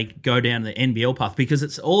 Whether they go down the NBL path, because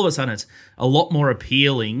it's all of a sudden it's a lot more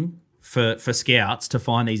appealing for scouts to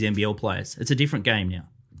find these NBL players. It's a different game now.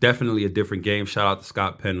 Definitely a different game. Shout out to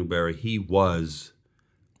Scott Pendlebury. He was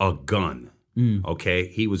a gun. Okay,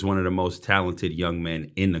 he was one of the most talented young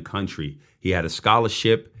men in the country. He had a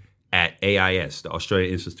scholarship at AIS, the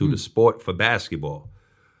Australian Institute of Sport, for basketball.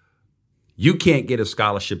 You can't get a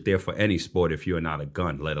scholarship there for any sport if you're not a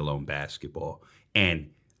gun, let alone basketball.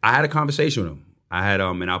 And I had a conversation with him. I had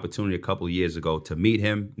an opportunity a couple of years ago to meet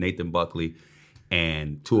him, Nathan Buckley,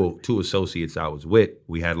 and two associates I was with.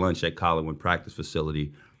 We had lunch at Collingwood practice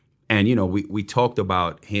facility. And, you know, we talked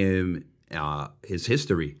about him, his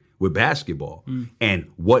history with basketball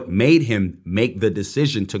and what made him make the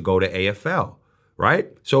decision to go to AFL, right?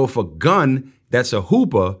 So if a gun that's a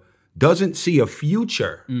hooper doesn't see a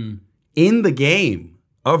future in the game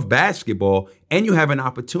of basketball and you have an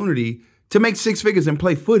opportunity to make six figures and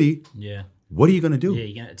play footy, what are you going to do?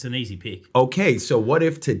 Yeah, it's an easy pick. Okay, so what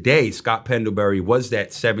if today Scott Pendlebury was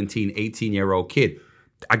that 17, 18-year-old kid?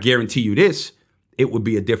 I guarantee you this, it would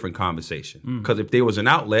be a different conversation. Because if there was an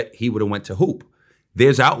outlet, he would have went to hoop.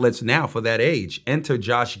 There's outlets now for that age. Enter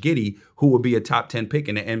Josh Giddey, who would be a top 10 pick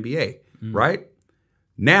in the NBA, right?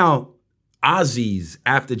 Now, Aussies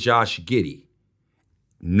after Josh Giddey,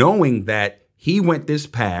 knowing that he went this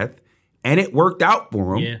path and it worked out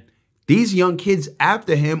for him, these young kids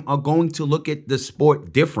after him are going to look at the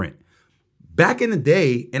sport different. Back in the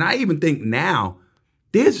day, and I even think now,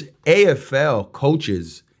 there's AFL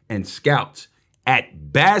coaches and scouts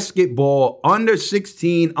at basketball under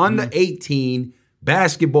 16, under 18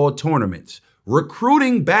 basketball tournaments,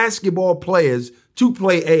 recruiting basketball players to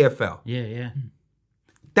play AFL. Yeah.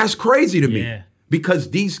 That's crazy to me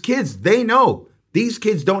because these kids, they know these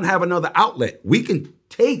kids don't have another outlet. We can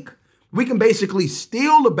basically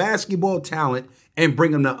steal the basketball talent and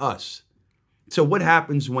bring them to us. So what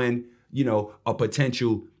happens when, you know, a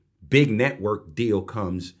potential big network deal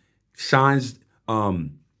comes, signs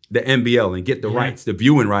the NBL and get the rights, the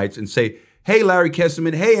viewing rights, and say, hey, Larry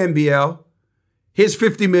Kesselman, hey, NBL, here's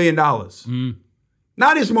 $50 million.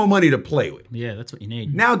 Now there's more money to play with. Yeah, that's what you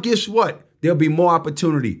need. Now guess what? There'll be more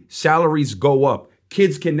opportunity. Salaries go up.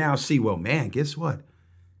 Kids can now see, well, man, guess what?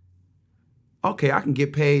 Okay, I can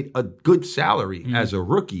get paid a good salary as a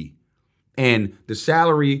rookie. And the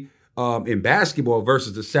salary in basketball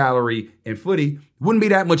versus the salary in footy wouldn't be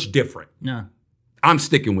that much different. No. I'm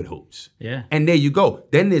sticking with hoops. Yeah. And there you go.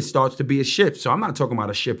 Then there starts to be a shift. So I'm not talking about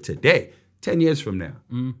a shift today, 10 years from now.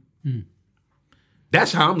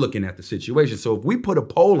 That's how I'm looking at the situation. So if we put a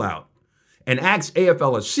poll out and ask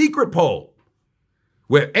AFL a secret poll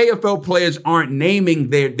where AFL players aren't naming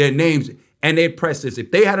their names, and they press this,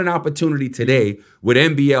 if they had an opportunity today with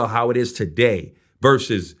NBL how it is today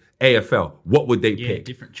versus AFL, what would they pick?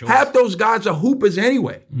 Different choice. Half those guys are hoopers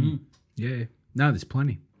anyway. Yeah. No, there's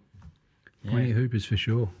plenty. Plenty of hoopers for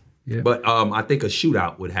sure. Yeah. But I think a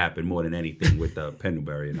shootout would happen more than anything with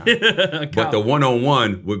Pendlebury and I. But the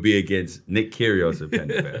one-on-one would be against Nick Kyrgios and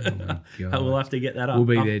Pendlebury. We'll have to get that up. We'll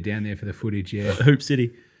be there down there for the footage, Hoop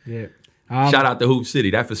City. Yeah. Shout out to Hoop City.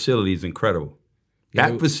 That facility is incredible.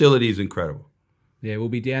 That facility is incredible. Yeah, we'll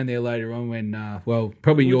be down there later on when,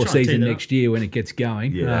 probably your season next year when it gets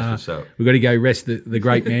going. Yeah, that's what's up. We've got to go rest the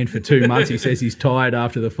great man for 2 months. He says he's tired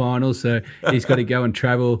after the finals, so he's got to go and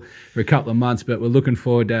travel for a couple of months. But we're looking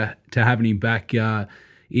forward to having him back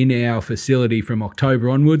in our facility from October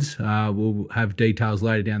onwards. We'll have details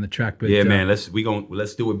later down the track. But man, let's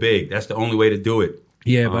do it big. That's the only way to do it.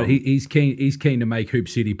 Yeah, but he's keen. He's keen to make Hoop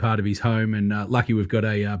City part of his home, and lucky we've got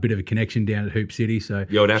a bit of a connection down at Hoop City. So,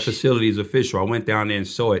 that facility is official. I went down there and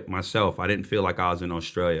saw it myself. I didn't feel like I was in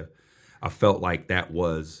Australia. I felt like that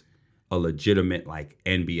was a legitimate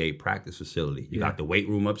NBA practice facility. You got the weight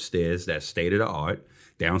room upstairs, that's state of the art.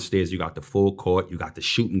 Downstairs, you got the full court. You got the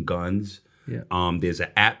shooting guns. Yeah. There's an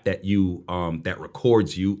app that you that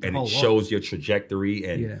records you and Oh, it shows your trajectory.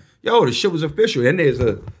 And Yeah. yo, the shit was official. And there's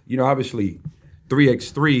obviously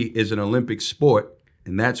 3x3 is an Olympic sport,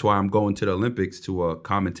 and that's why I'm going to the Olympics to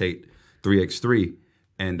commentate 3x3.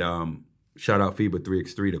 And shout out FIBA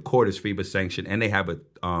 3x3. The court is FIBA sanctioned, and they have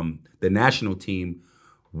the national team.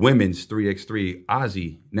 Women's 3x3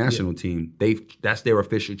 Aussie national team. That's their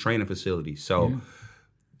official training facility. So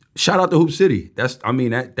shout out to Hoop City. That's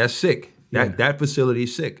sick. That facility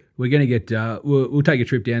is sick. We're going to get. We'll take a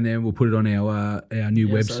trip down there and we'll put it on our new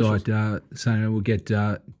website. So we'll get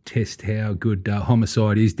test how good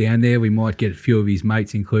Homicide is down there. We might get a few of his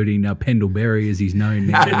mates, including Pendlebury, as he's known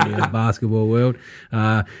now in the basketball world.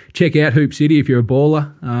 Check out Hoop City if you're a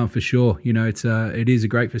baller, for sure. You know, it is a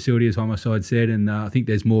great facility, as Homicide said, and I think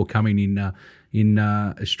there's more coming in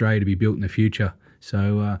Australia to be built in the future.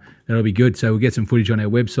 So that'll be good. So we'll get some footage on our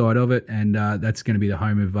website of it, and that's going to be the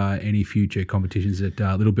home of any future competitions that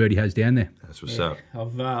Little Birdie has down there. That's what's up.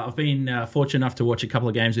 I've been fortunate enough to watch a couple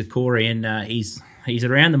of games with Corey, and he's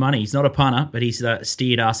around the money. He's not a punter, but he's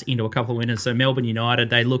steered us into a couple of winners. So Melbourne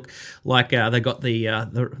United, they look like they got the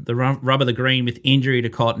rub of the green with injury to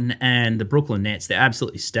Cotton, and the Brooklyn Nets, they're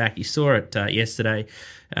absolutely stacked. You saw it yesterday.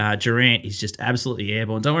 Durant is just absolutely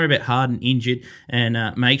airborne. Don't worry about Harden injured, and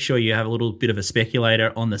make sure you have a little bit of a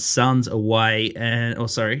speculator on the Suns away,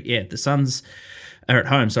 the Suns are at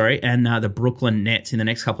home, and the Brooklyn Nets in the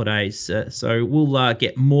next couple of days. So we'll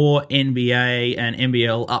get more NBA and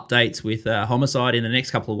NBL updates with Homicide in the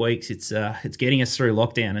next couple of weeks. It's getting us through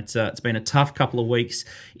lockdown. It's been a tough couple of weeks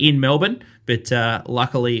in Melbourne, but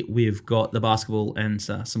luckily we've got the basketball and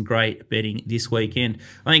some great betting this weekend.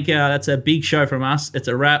 I think that's a big show from us. It's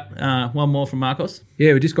a wrap. One more from Marcos.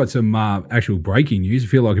 Yeah, we just got some actual breaking news. I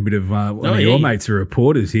feel like a bit of one of your mates are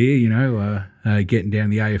reporters here, getting down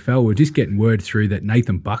the AFL. We're just getting word through that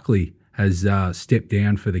Nathan Buckley has stepped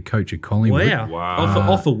down for the coach of Collingwood. Wow.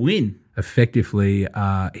 Off a win. Effectively,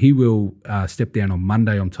 he will step down on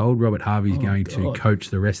Monday, I'm told. Robert Harvey's going to coach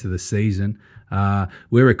the rest of the season.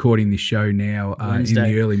 We're recording this show now in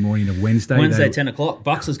the early morning of Wednesday. 10 o'clock.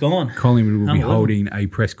 Bucks is gone. Collingwood will be holding a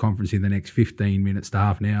press conference in the next 15 minutes to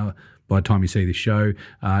half an hour. By the time you see the show,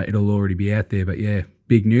 it'll already be out there. But yeah,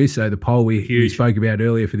 big news. So the poll we spoke about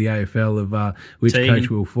earlier for the AFL of which coach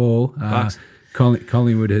will fall.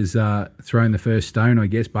 Collingwood has thrown the first stone, I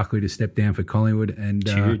guess. Buckley to step down for Collingwood. And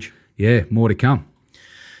huge. Yeah, more to come.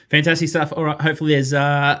 Fantastic stuff. All right, hopefully there's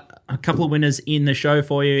a couple of winners in the show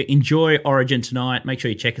for you. Enjoy Origin tonight. Make sure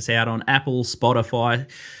you check us out on Apple, Spotify,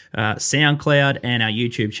 SoundCloud, and our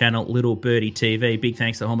YouTube channel, Little Birdie TV. Big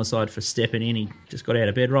thanks to Homicide for stepping in. He just got out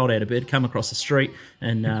of bed, rolled out of bed, come across the street,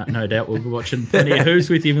 and no doubt we'll be watching plenty of Who's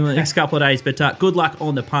with you in the next couple of days. But good luck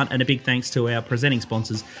on the punt, and a big thanks to our presenting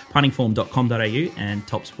sponsors, puntingform.com.au and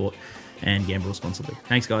TopSport, and gamble responsibly.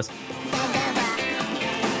 Thanks, guys.